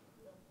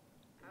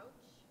 Ouch.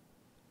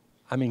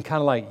 I mean, kind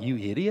of like, you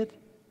idiot,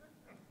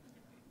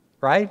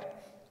 right?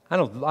 I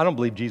don't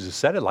believe Jesus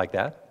said it like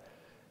that,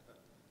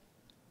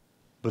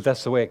 but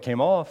that's the way it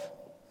came off.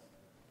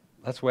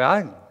 That's the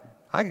way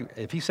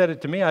if he said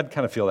it to me, I'd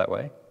kind of feel that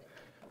way.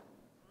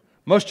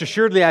 Most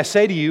assuredly, I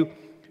say to you,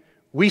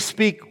 we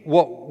speak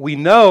what we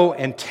know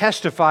and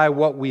testify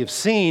what we have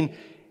seen,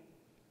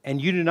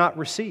 and you do not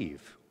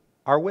receive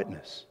our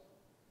witness.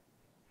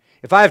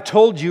 If I have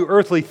told you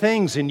earthly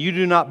things and you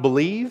do not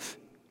believe,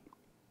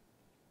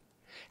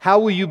 how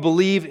will you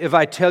believe if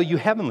I tell you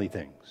heavenly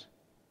things?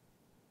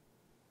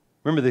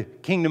 Remember, the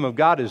kingdom of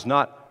God is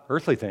not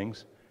earthly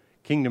things.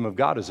 Kingdom of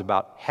God is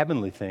about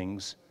heavenly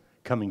things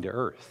coming to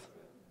earth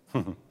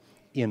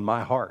in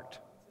my heart.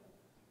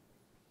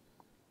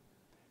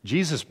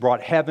 Jesus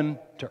brought heaven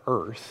to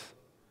earth.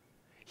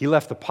 He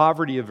left the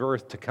poverty of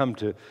earth to come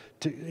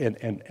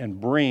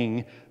and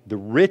bring the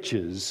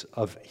riches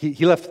of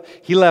he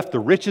left the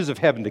riches of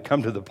heaven to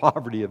come to the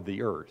poverty of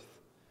the earth,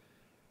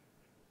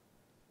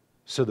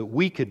 so that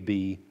we could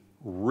be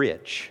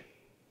rich.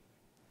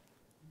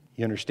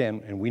 You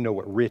understand? And we know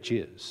what rich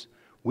is.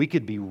 We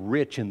could be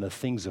rich in the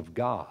things of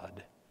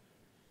God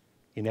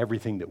in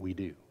everything that we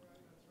do.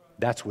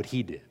 That's what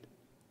he did.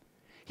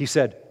 He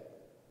said,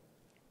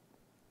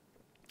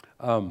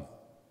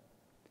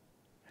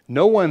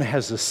 no one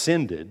has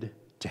ascended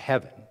to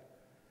heaven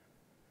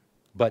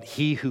but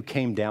he who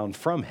came down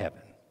from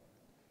heaven.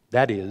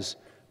 That is,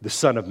 the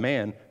Son of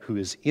Man who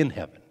is in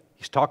heaven.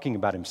 He's talking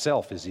about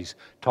himself as he's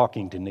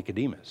talking to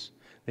Nicodemus.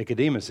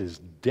 Nicodemus is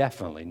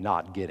definitely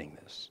not getting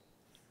this.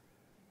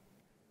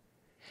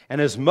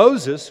 And as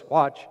Moses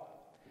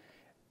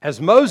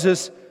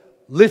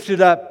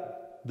lifted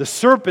up the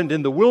serpent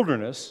in the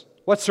wilderness,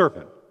 what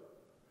serpent?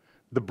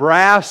 The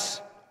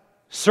brass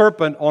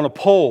serpent on a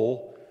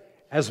pole.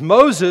 As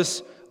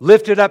Moses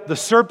lifted up the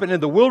serpent in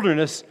the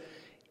wilderness,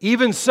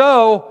 even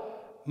so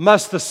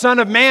must the Son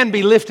of Man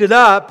be lifted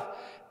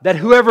up, that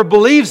whoever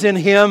believes in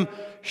him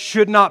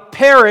should not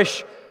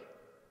perish,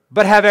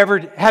 but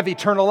have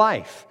eternal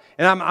life.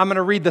 And I'm going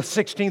to read the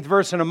 16th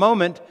verse in a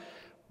moment,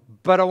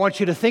 but I want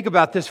you to think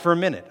about this for a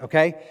minute,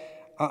 okay?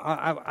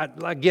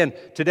 Again,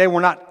 today we're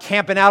not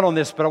camping out on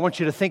this, but I want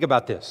you to think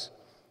about this.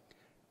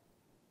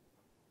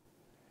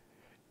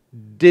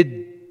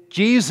 Did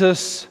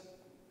Jesus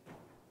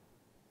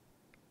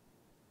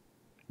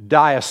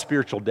die a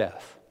spiritual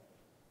death?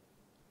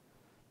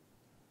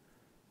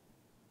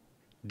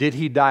 Did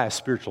he die a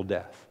spiritual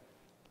death?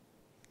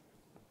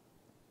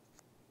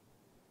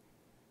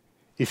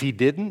 If he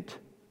didn't,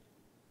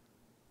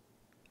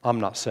 I'm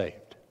not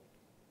saved.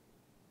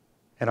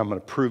 And I'm going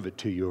to prove it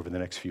to you over the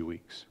next few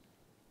weeks.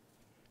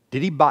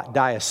 Did he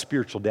die a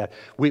spiritual death?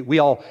 We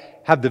all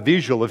have the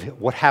visual of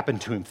what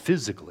happened to him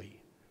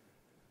physically.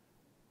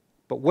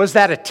 But was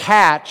that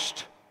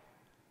attached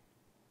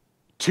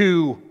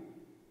to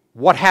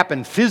what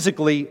happened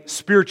physically,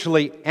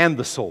 spiritually, and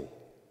the soul?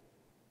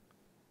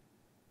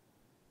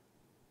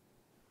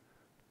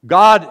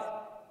 God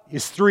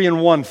is 3 in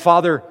 1,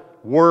 Father,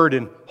 Word,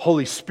 and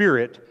Holy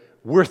Spirit.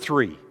 We're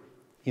 3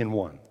 in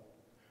 1.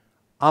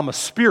 I'm a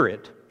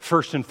spirit,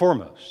 first and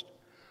foremost.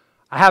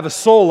 I have a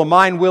soul, a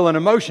mind, will, and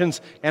emotions,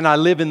 and I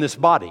live in this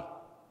body.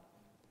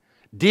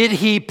 Did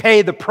He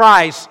pay the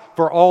price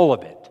for all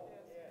of it?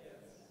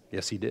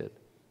 Yes, He did.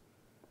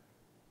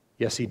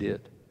 Yes, He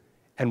did.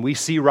 And we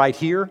see right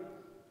here,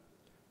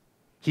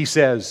 He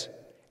says,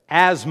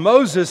 as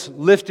Moses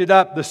lifted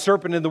up the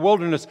serpent in the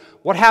wilderness,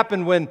 what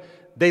happened when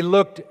they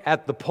looked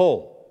at the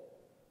pole?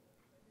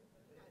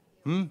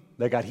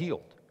 They got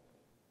healed,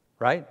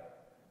 right?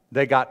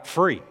 They got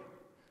free.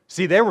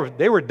 See, they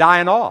were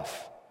dying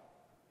off.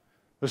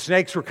 The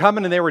snakes were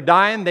coming and they were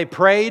dying. They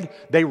prayed.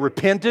 They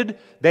repented.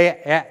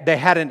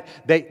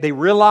 They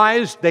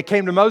realized. They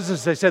came to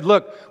Moses. They said,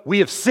 "Look, we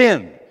have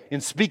sinned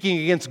in speaking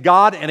against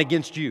God and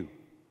against you.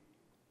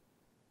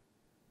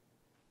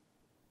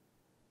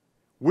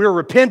 We're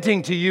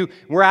repenting to you.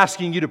 We're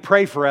asking you to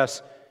pray for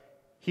us."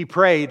 He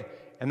prayed,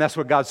 and that's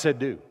what God said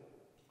do.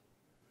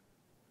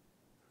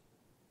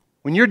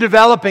 When you're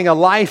developing a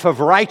life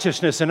of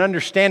righteousness and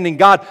understanding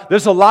God,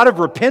 there's a lot of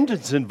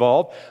repentance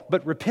involved,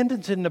 but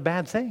repentance isn't a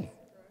bad thing.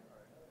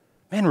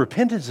 Man,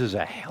 repentance is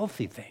a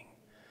healthy thing.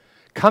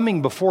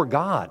 Coming before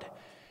God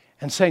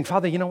and saying,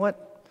 "Father, you know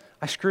what?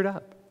 I screwed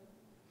up.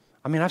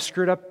 I mean, I've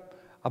screwed up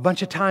a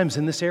bunch of times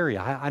in this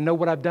area. I know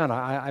what I've done.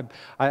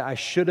 I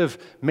should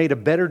have made a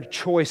better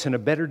choice and a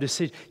better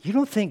decision." You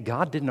don't think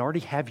God didn't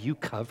already have you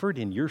covered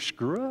in your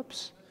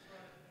screw-ups?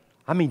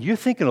 I mean, you're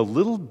thinking a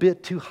little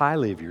bit too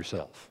highly of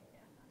yourself.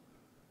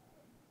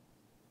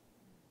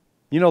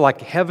 You know, like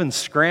heaven's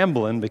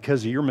scrambling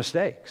because of your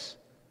mistakes.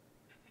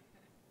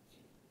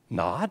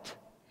 Not.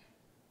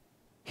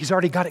 He's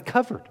already got it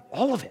covered.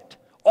 All of it.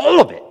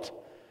 All of it.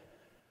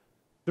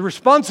 The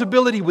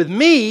responsibility with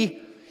me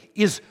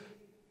is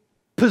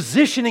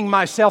positioning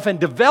myself and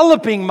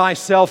developing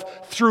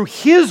myself through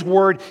His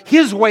Word,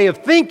 His way of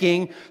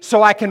thinking,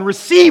 so I can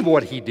receive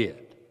what He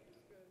did.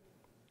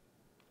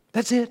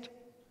 That's it.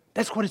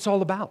 That's what it's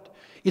all about.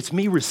 It's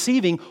me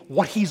receiving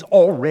what He's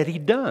already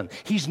done.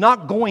 He's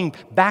not going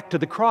back to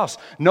the cross.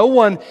 No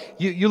one,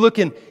 you look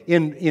in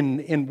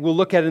we'll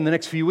look at it in the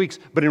next few weeks,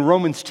 but in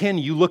Romans 10,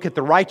 you look at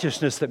the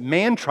righteousness that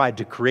man tried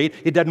to create.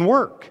 It doesn't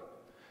work.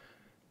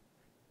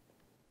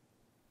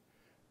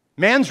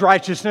 Man's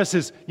righteousness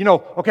is,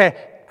 okay,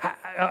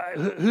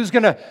 who's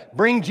going to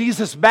bring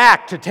Jesus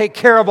back to take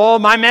care of all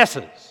my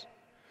messes?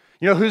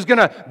 Who's going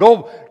to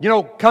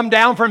go, come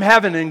down from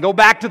heaven and go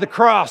back to the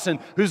cross, and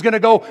who's going to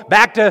go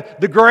back to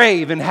the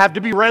grave and have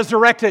to be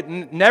resurrected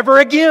and never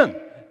again.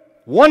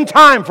 One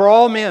time for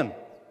all men.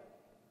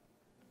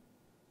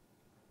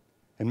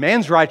 And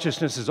man's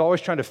righteousness is always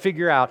trying to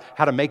figure out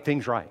how to make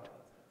things right.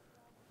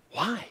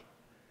 Why?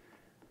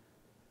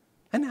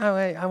 And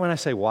when I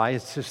say why,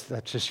 that's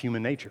just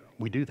human nature.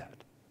 We do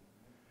that.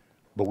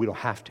 But we don't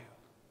have to.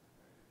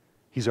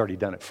 He's already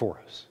done it for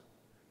us.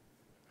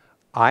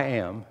 I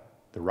am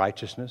the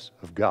righteousness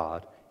of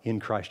God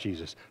in Christ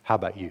Jesus. How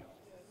about you?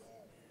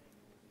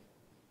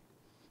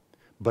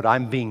 But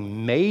I'm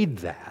being made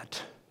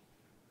that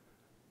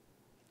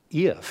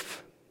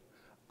if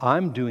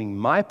I'm doing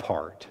my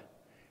part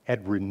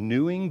at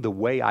renewing the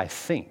way I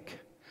think,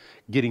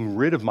 getting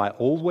rid of my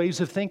old ways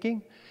of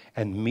thinking,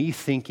 and me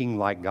thinking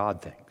like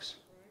God thinks.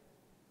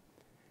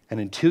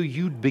 And until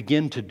you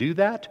begin to do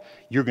that,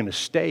 you're going to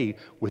stay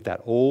with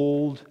that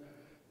old-timey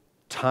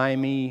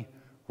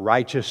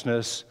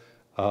righteousness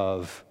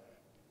of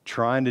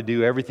trying to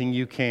do everything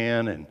you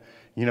can, and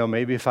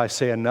maybe if I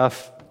say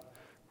enough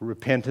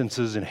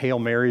repentances and Hail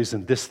Marys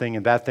and this thing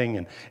and that thing,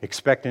 and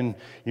expecting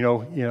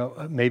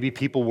maybe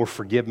people will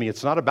forgive me.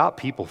 It's not about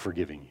people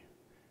forgiving you.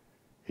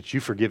 It's you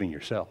forgiving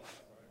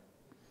yourself.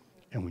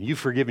 And when you've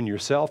forgiven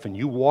yourself and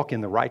you walk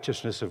in the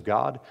righteousness of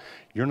God,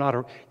 you're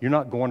not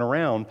going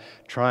around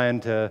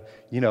trying to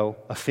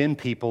offend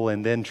people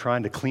and then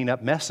trying to clean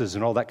up messes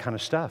and all that kind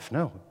of stuff.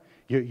 No.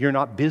 You're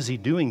not busy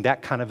doing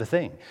that kind of a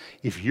thing.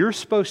 If you're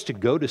supposed to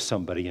go to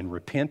somebody and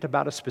repent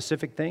about a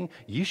specific thing,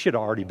 you should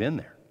have already been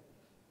there.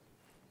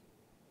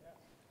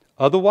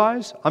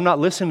 Otherwise, I'm not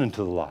listening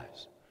to the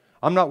lies.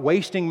 I'm not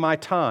wasting my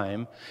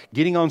time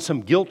getting on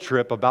some guilt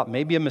trip about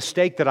maybe a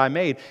mistake that I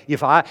made.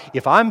 If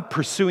I'm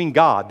pursuing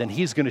God, then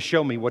He's going to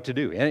show me what to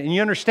do. And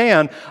you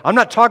understand, I'm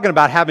not talking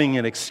about having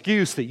an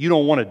excuse that you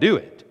don't want to do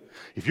it.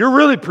 If you're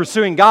really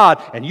pursuing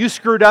God and you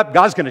screwed up,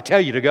 God's going to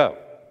tell you to go.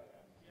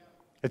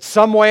 It's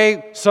some way,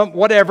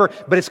 whatever,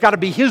 but it's got to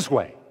be His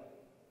way.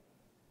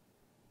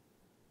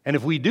 And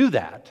if we do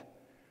that,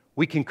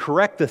 we can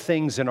correct the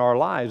things in our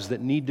lives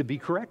that need to be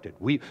corrected.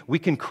 We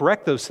can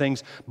correct those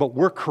things, but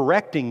we're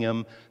correcting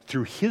them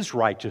through His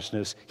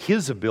righteousness,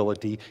 His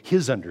ability,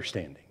 His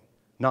understanding,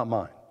 not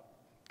mine.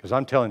 Because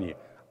I'm telling you,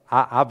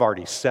 I've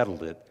already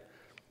settled it.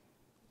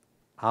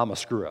 I'm a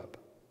screw-up.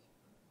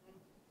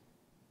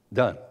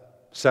 Done.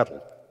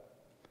 Settled.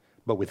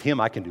 But with Him,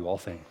 I can do all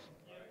things.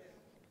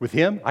 With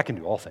Him, I can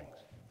do all things.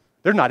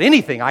 There's not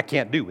anything I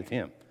can't do with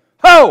Him.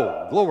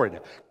 Oh, glory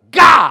to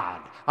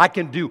God. I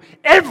can do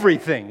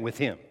everything with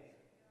Him.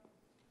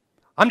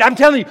 I'm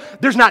telling you,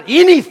 there's not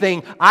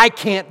anything I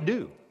can't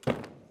do.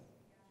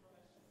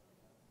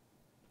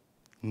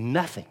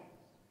 Nothing.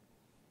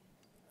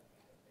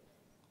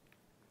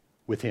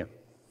 With Him.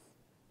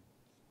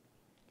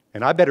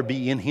 And I better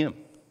be in Him.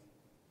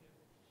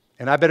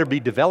 And I better be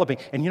developing.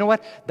 And you know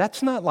what?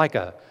 That's not like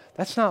a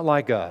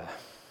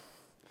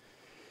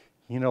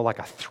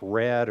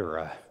threat or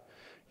a,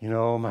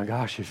 oh my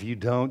gosh, if you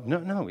don't.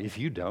 No, if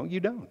you don't, you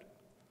don't.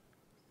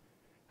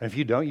 And if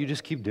you don't, you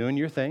just keep doing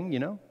your thing,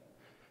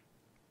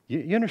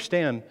 You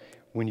understand,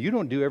 when you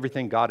don't do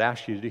everything God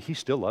asks you to do, He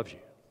still loves you.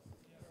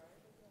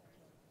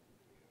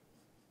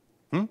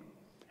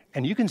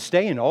 And you can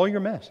stay in all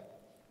your mess.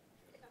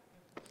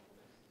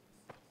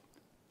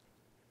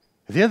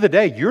 At the end of the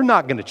day, you're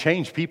not going to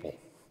change people.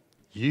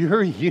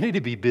 You need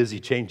to be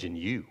busy changing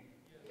you.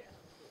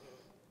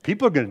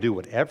 People are going to do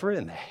whatever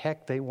in the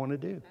heck they want to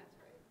do.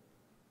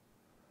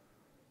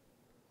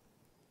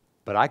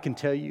 But I can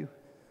tell you,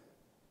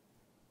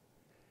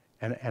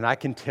 and I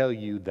can tell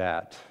you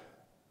that,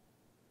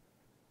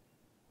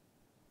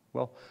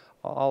 well,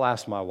 I'll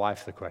ask my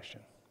wife the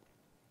question.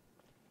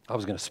 I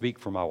was going to speak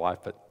for my wife,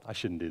 but I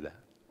shouldn't do that.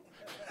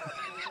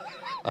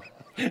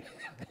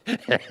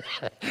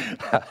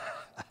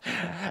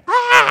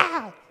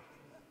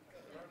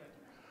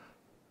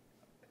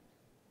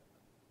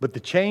 But the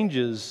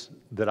changes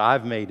that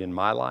I've made in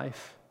my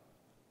life,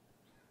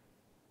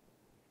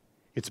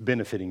 it's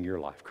benefiting your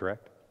life,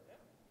 correct?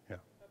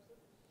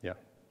 Yeah.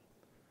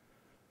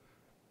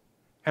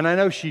 And I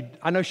know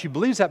she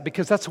believes that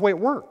because that's the way it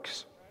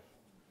works.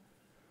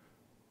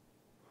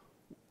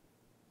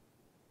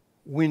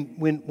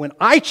 When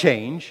I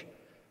change,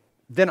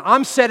 then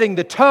I'm setting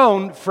the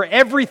tone for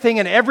everything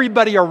and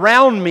everybody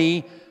around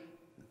me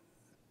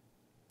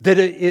that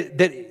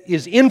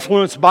is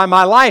influenced by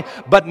my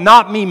life, but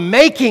not me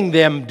making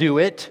them do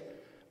it,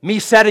 me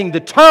setting the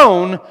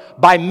tone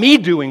by me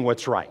doing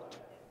what's right.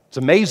 It's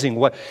amazing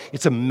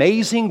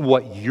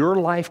what your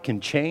life can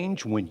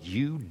change when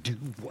you do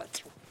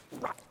what's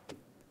right.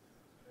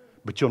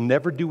 But you'll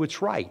never do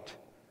what's right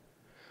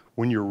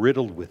when you're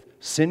riddled with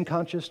sin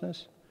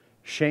consciousness,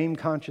 shame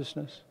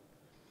consciousness,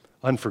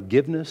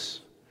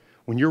 unforgiveness.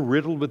 When you're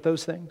riddled with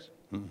those things,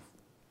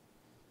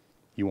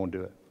 you won't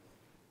do it.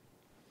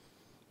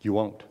 You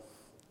won't.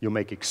 You'll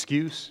make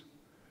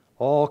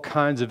all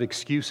kinds of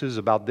excuses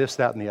about this,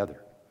 that, and the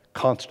other,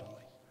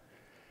 constantly.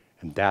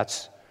 And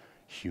that's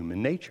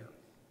human nature,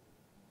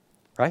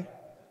 right?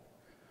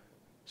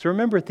 So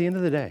remember, at the end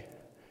of the day,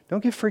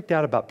 don't get freaked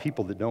out about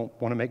people that don't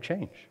want to make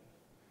change.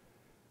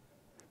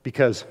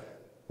 Because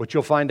what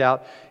you'll find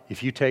out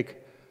if you take,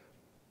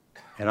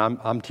 and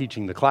I'm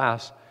teaching the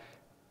class,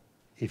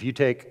 if you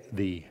take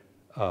the,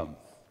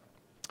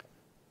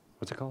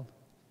 what's it called?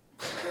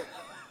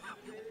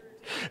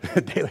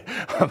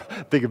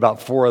 Think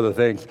about 4 other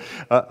things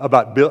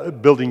about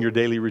building your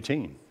daily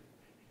routine.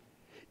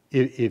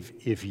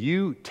 If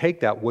you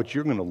take that, what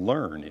you're going to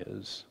learn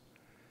is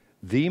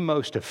the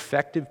most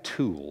effective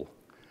tool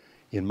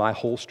in my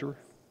holster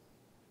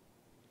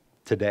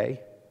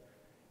today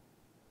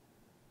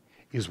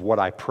is what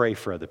I pray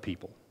for other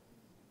people.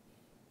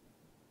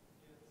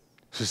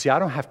 So see, I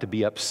don't have to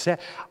be upset.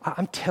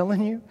 I'm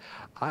telling you,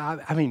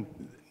 I mean,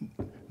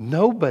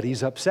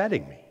 nobody's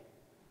upsetting me.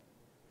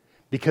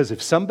 Because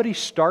if somebody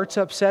starts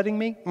upsetting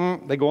me,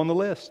 they go on the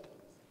list.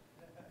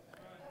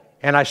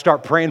 And I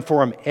start praying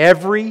for them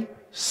every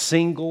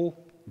single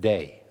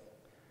day.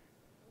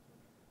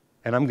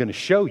 And I'm going to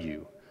show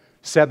you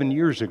 7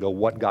 years ago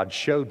what God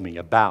showed me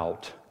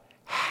about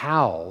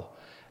how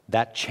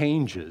that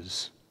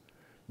changes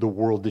the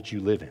world that you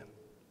live in.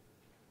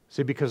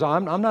 See, because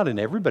I'm not in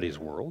everybody's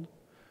world,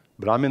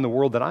 but I'm in the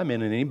world that I'm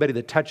in, and anybody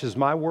that touches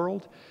my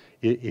world,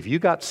 if you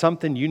got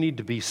something you need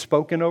to be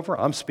spoken over,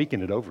 I'm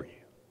speaking it over you.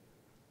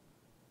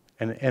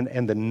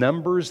 And the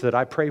numbers that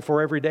I pray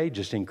for every day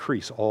just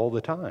increase all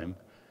the time,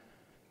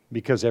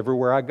 because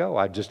everywhere I go,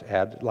 I just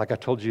add, like I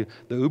told you,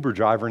 the Uber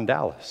driver in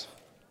Dallas.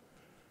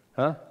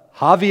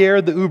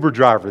 Javier, the Uber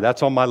driver,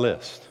 that's on my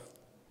list.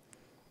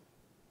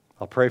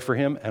 I'll pray for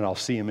him, and I'll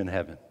see him in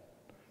heaven.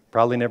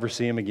 Probably never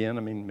see him again.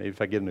 I mean, maybe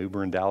if I get an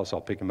Uber in Dallas,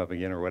 I'll pick him up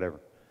again or whatever.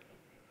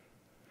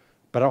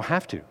 But I don't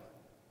have to,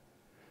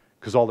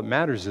 because all that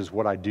matters is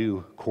what I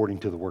do according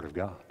to the Word of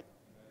God.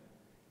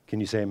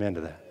 Can you say amen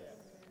to that?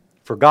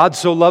 For God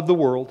so loved the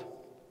world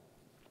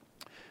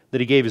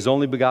that He gave His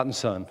only begotten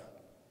Son,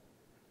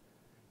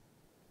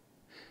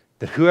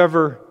 that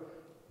whoever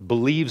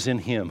believes in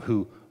Him,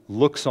 who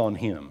looks on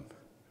Him,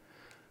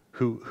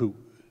 who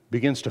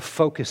begins to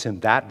focus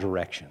in that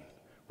direction,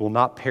 will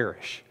not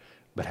perish,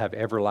 but have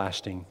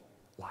everlasting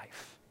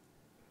life.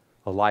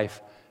 A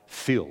life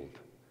filled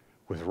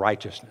with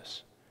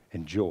righteousness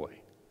and joy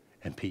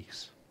and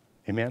peace.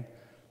 Amen?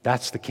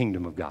 That's the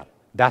kingdom of God.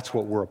 That's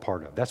what we're a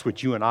part of. That's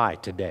what you and I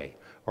today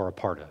are a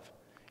part of,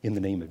 in the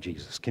name of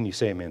Jesus. Can you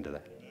say amen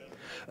to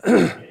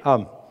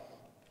that?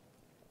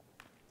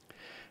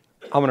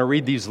 I'm going to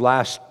read these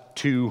last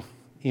two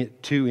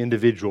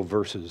individual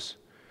verses.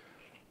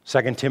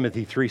 2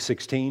 Timothy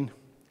 3:16,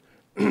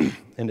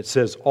 and it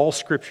says, all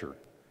Scripture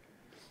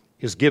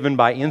is given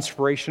by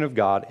inspiration of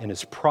God and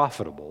is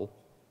profitable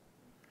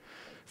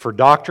for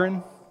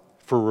doctrine,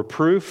 for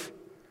reproof,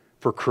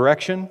 for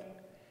correction,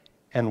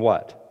 and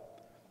what?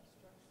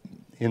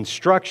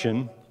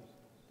 Instruction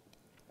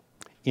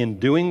in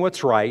doing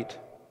what's right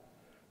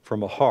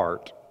from a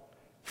heart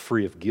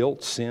free of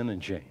guilt, sin,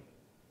 and shame.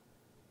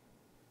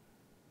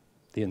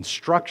 The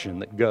instruction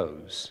that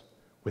goes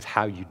with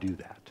how you do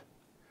that.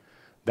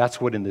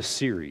 That's what in this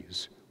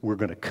series we're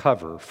going to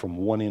cover from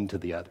one end to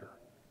the other.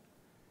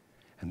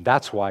 And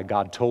that's why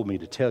God told me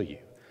to tell you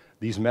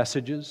these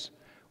messages,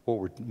 what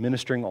we're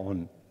ministering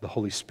on the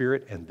Holy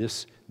Spirit and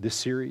this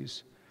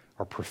series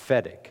are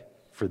prophetic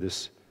for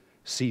this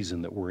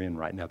season that we're in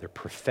right now. They're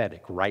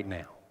prophetic right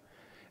now.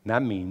 And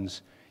that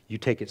means you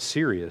take it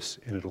serious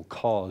and it'll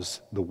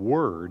cause the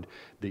word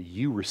that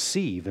you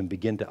receive and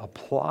begin to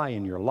apply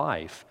in your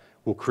life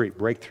will create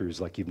breakthroughs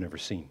like you've never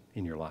seen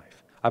in your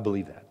life. I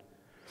believe that.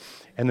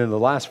 And then the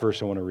last verse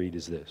I want to read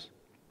is this.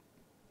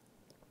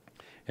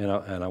 And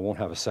I won't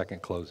have a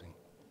second closing.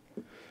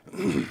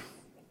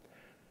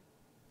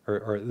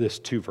 or this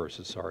 2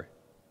 verses, sorry.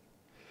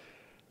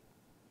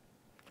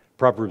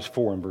 Proverbs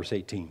 4 and verse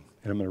 18.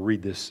 And I'm going to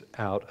read this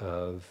out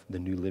of the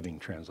New Living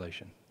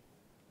Translation.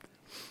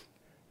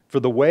 For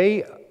the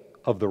way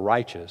of the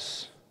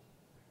righteous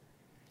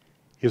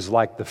is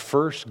like the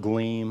first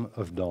gleam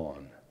of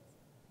dawn.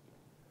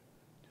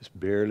 Just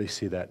barely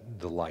see the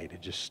light.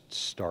 It just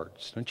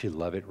starts. Don't you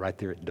love it right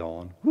there at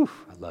dawn? Whew,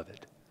 I love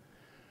it.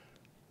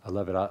 I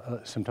love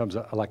it. Sometimes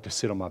I like to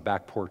sit on my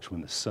back porch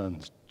when the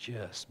sun's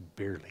just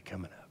barely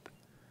coming up.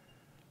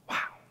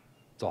 Wow,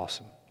 it's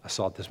awesome. I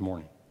saw it this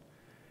morning.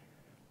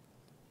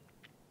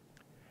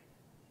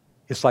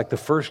 It's like the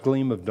first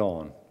gleam of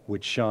dawn,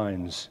 which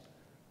shines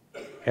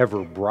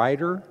ever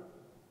brighter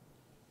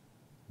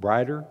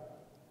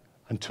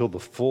until the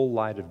full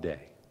light of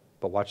day.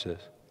 But watch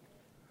this.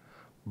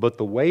 But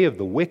the way of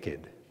the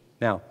wicked.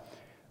 Now,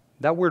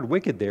 that word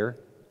wicked there,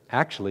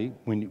 actually,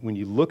 when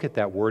you look at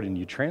that word and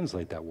you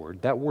translate that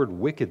word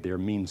wicked there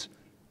means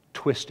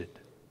twisted.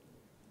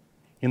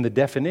 In the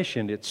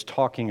definition, it's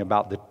talking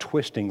about the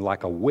twisting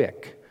like a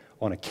wick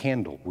on a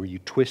candle, where you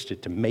twist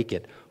it to make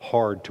it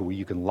hard to where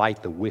you can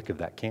light the wick of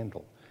that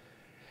candle.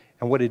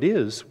 And what it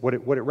is, what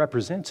it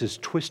represents is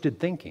twisted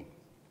thinking.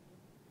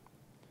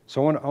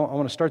 So I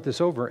want to start this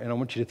over, and I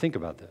want you to think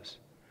about this.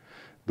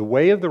 The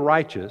way of the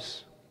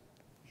righteous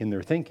in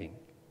their thinking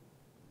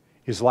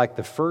is like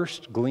the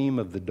first gleam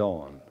of the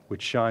dawn,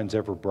 which shines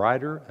ever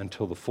brighter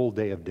until the full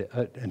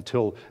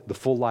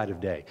light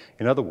of day.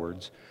 In other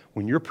words,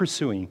 when you're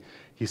pursuing,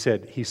 he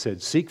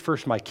said, seek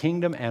first my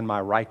kingdom and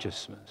my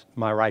righteousness.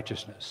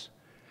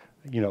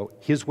 You know,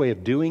 his way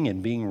of doing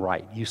and being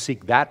right. You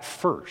seek that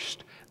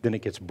first, then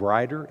it gets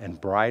brighter and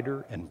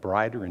brighter and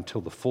brighter until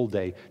the full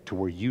day to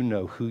where you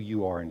know who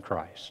you are in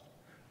Christ.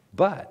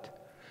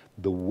 But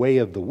the way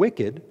of the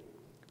wicked,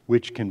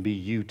 which can be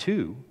you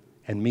too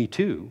and me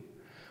too,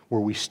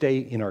 where we stay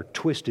in our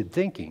twisted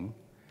thinking,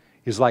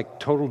 is like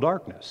total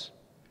darkness.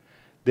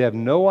 They have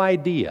no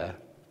idea,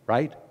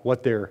 right,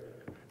 what they're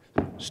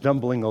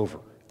stumbling over.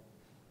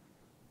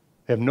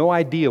 They have no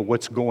idea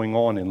what's going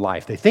on in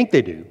life. They think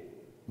they do,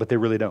 but they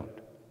really don't.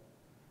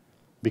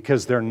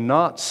 Because they're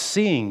not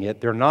seeing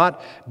it, they're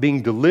not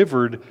being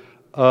delivered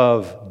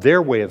of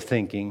their way of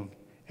thinking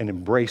and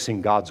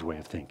embracing God's way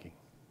of thinking.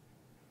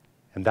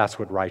 And that's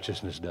what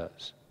righteousness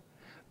does.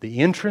 The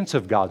entrance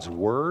of God's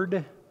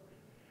Word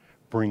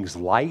brings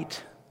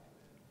light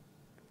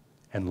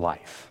and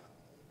life.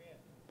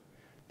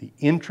 The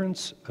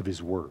entrance of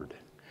His Word.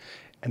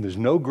 And there's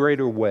no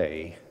greater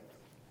way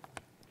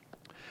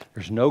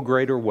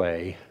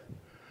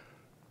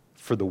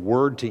for the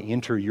Word to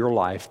enter your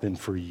life than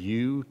for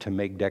you to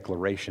make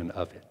declaration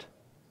of it.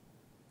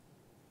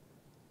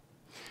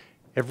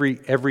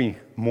 Every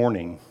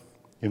morning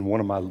in one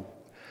of my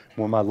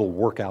little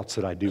workouts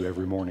that I do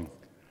every morning,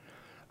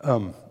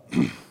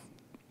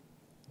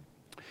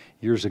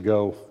 years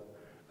ago,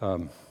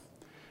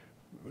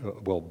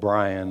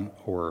 Brian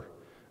or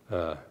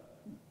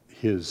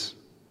his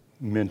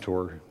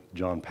mentor,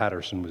 John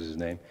Patterson was his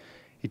name,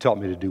 he taught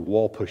me to do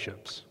wall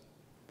push-ups.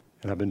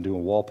 And I've been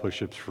doing wall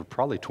push-ups for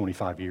probably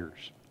 25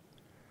 years.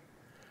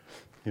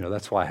 You know,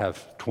 that's why I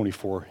have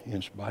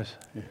 24-inch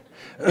biceps.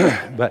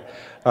 But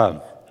I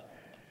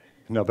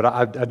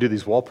do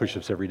these wall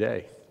push-ups every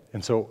day.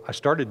 And so I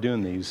started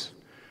doing these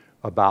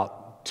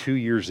about 2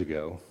 years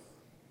ago.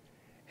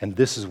 And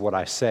this is what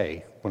I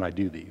say when I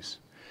do these.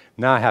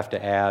 Now I have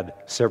to add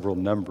several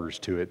numbers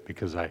to it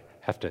because I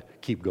have to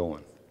keep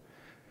going.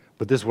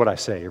 But this is what I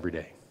say every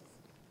day.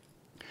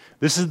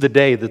 This is the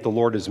day that the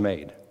Lord has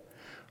made.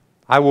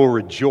 I will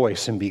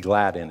rejoice and be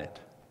glad in it.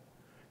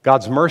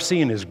 God's mercy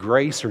and His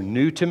grace are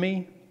new to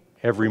me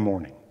every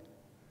morning.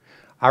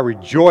 I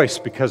rejoice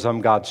because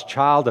I'm God's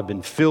child. I've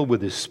been filled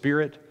with His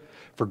Spirit.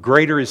 For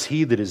greater is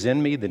He that is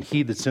in me than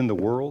he that's in the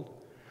world.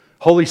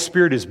 Holy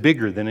Spirit is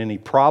bigger than any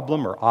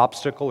problem or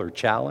obstacle or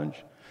challenge.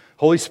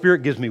 Holy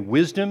Spirit gives me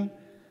wisdom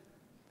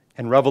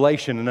and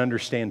revelation and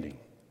understanding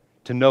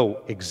to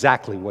know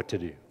exactly what to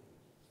do.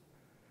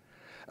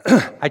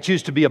 I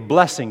choose to be a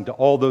blessing to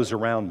all those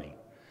around me.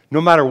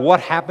 No matter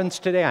what happens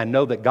today, I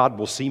know that God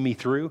will see me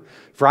through,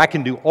 for I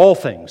can do all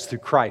things through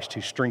Christ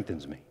who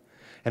strengthens me.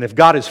 And if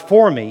God is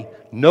for me,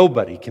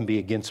 nobody can be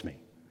against me.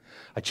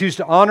 I choose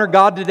to honor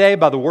God today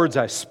by the words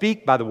I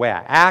speak, by the way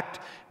I act,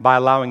 by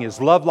allowing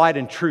His love, light,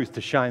 and truth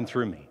to shine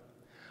through me.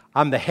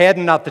 I'm the head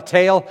and not the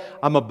tail.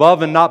 I'm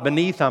above and not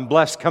beneath. I'm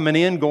blessed coming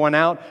in, going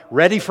out,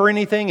 ready for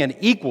anything and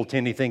equal to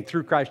anything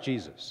through Christ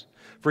Jesus.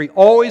 For He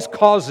always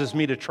causes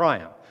me to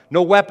triumph.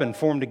 No weapon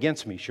formed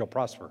against me shall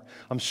prosper.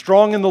 I'm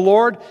strong in the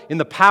Lord, in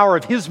the power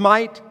of His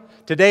might.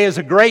 Today is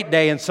a great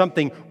day, and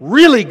something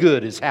really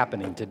good is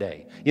happening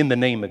today in the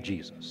name of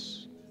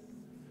Jesus.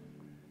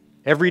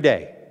 Every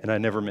day, and I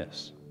never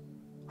miss.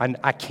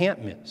 I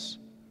can't miss.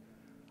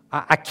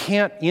 I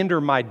can't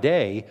enter my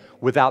day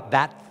without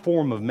that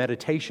form of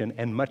meditation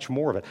and much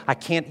more of it. I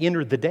can't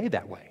enter the day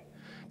that way.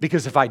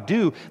 Because if I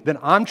do, then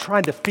I'm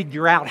trying to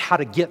figure out how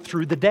to get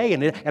through the day,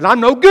 and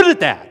I'm no good at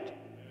that.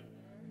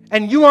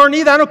 And you aren't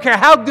either. I don't care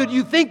how good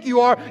you think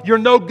you are, you're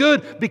no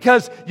good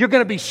because you're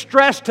going to be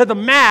stressed to the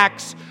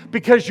max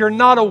because you're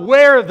not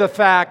aware of the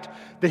fact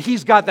that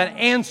He's got that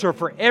answer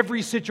for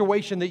every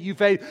situation that you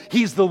face.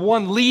 He's the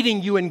one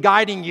leading you and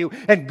guiding you.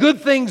 And good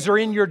things are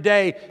in your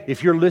day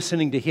if you're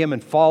listening to Him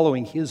and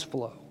following His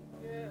flow.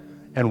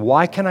 And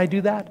why can I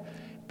do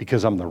that?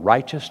 Because I'm the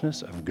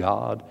righteousness of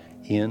God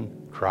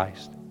in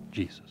Christ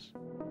Jesus.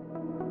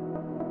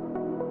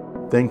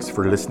 Thanks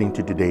for listening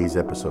to today's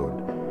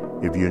episode.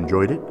 If you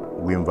enjoyed it,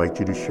 we invite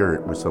you to share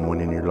it with someone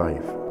in your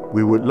life.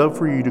 We would love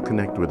for you to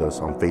connect with us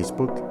on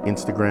Facebook,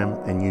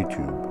 Instagram, and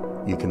YouTube.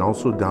 You can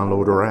also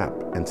download our app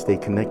and stay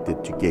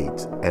connected to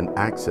Gates and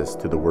access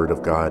to the Word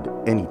of God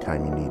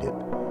anytime you need it.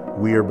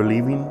 We are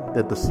believing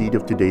that the seed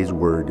of today's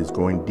word is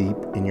going deep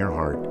in your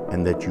heart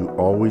and that you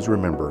always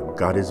remember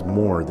God is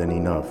more than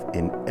enough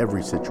in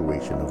every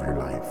situation of your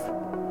life.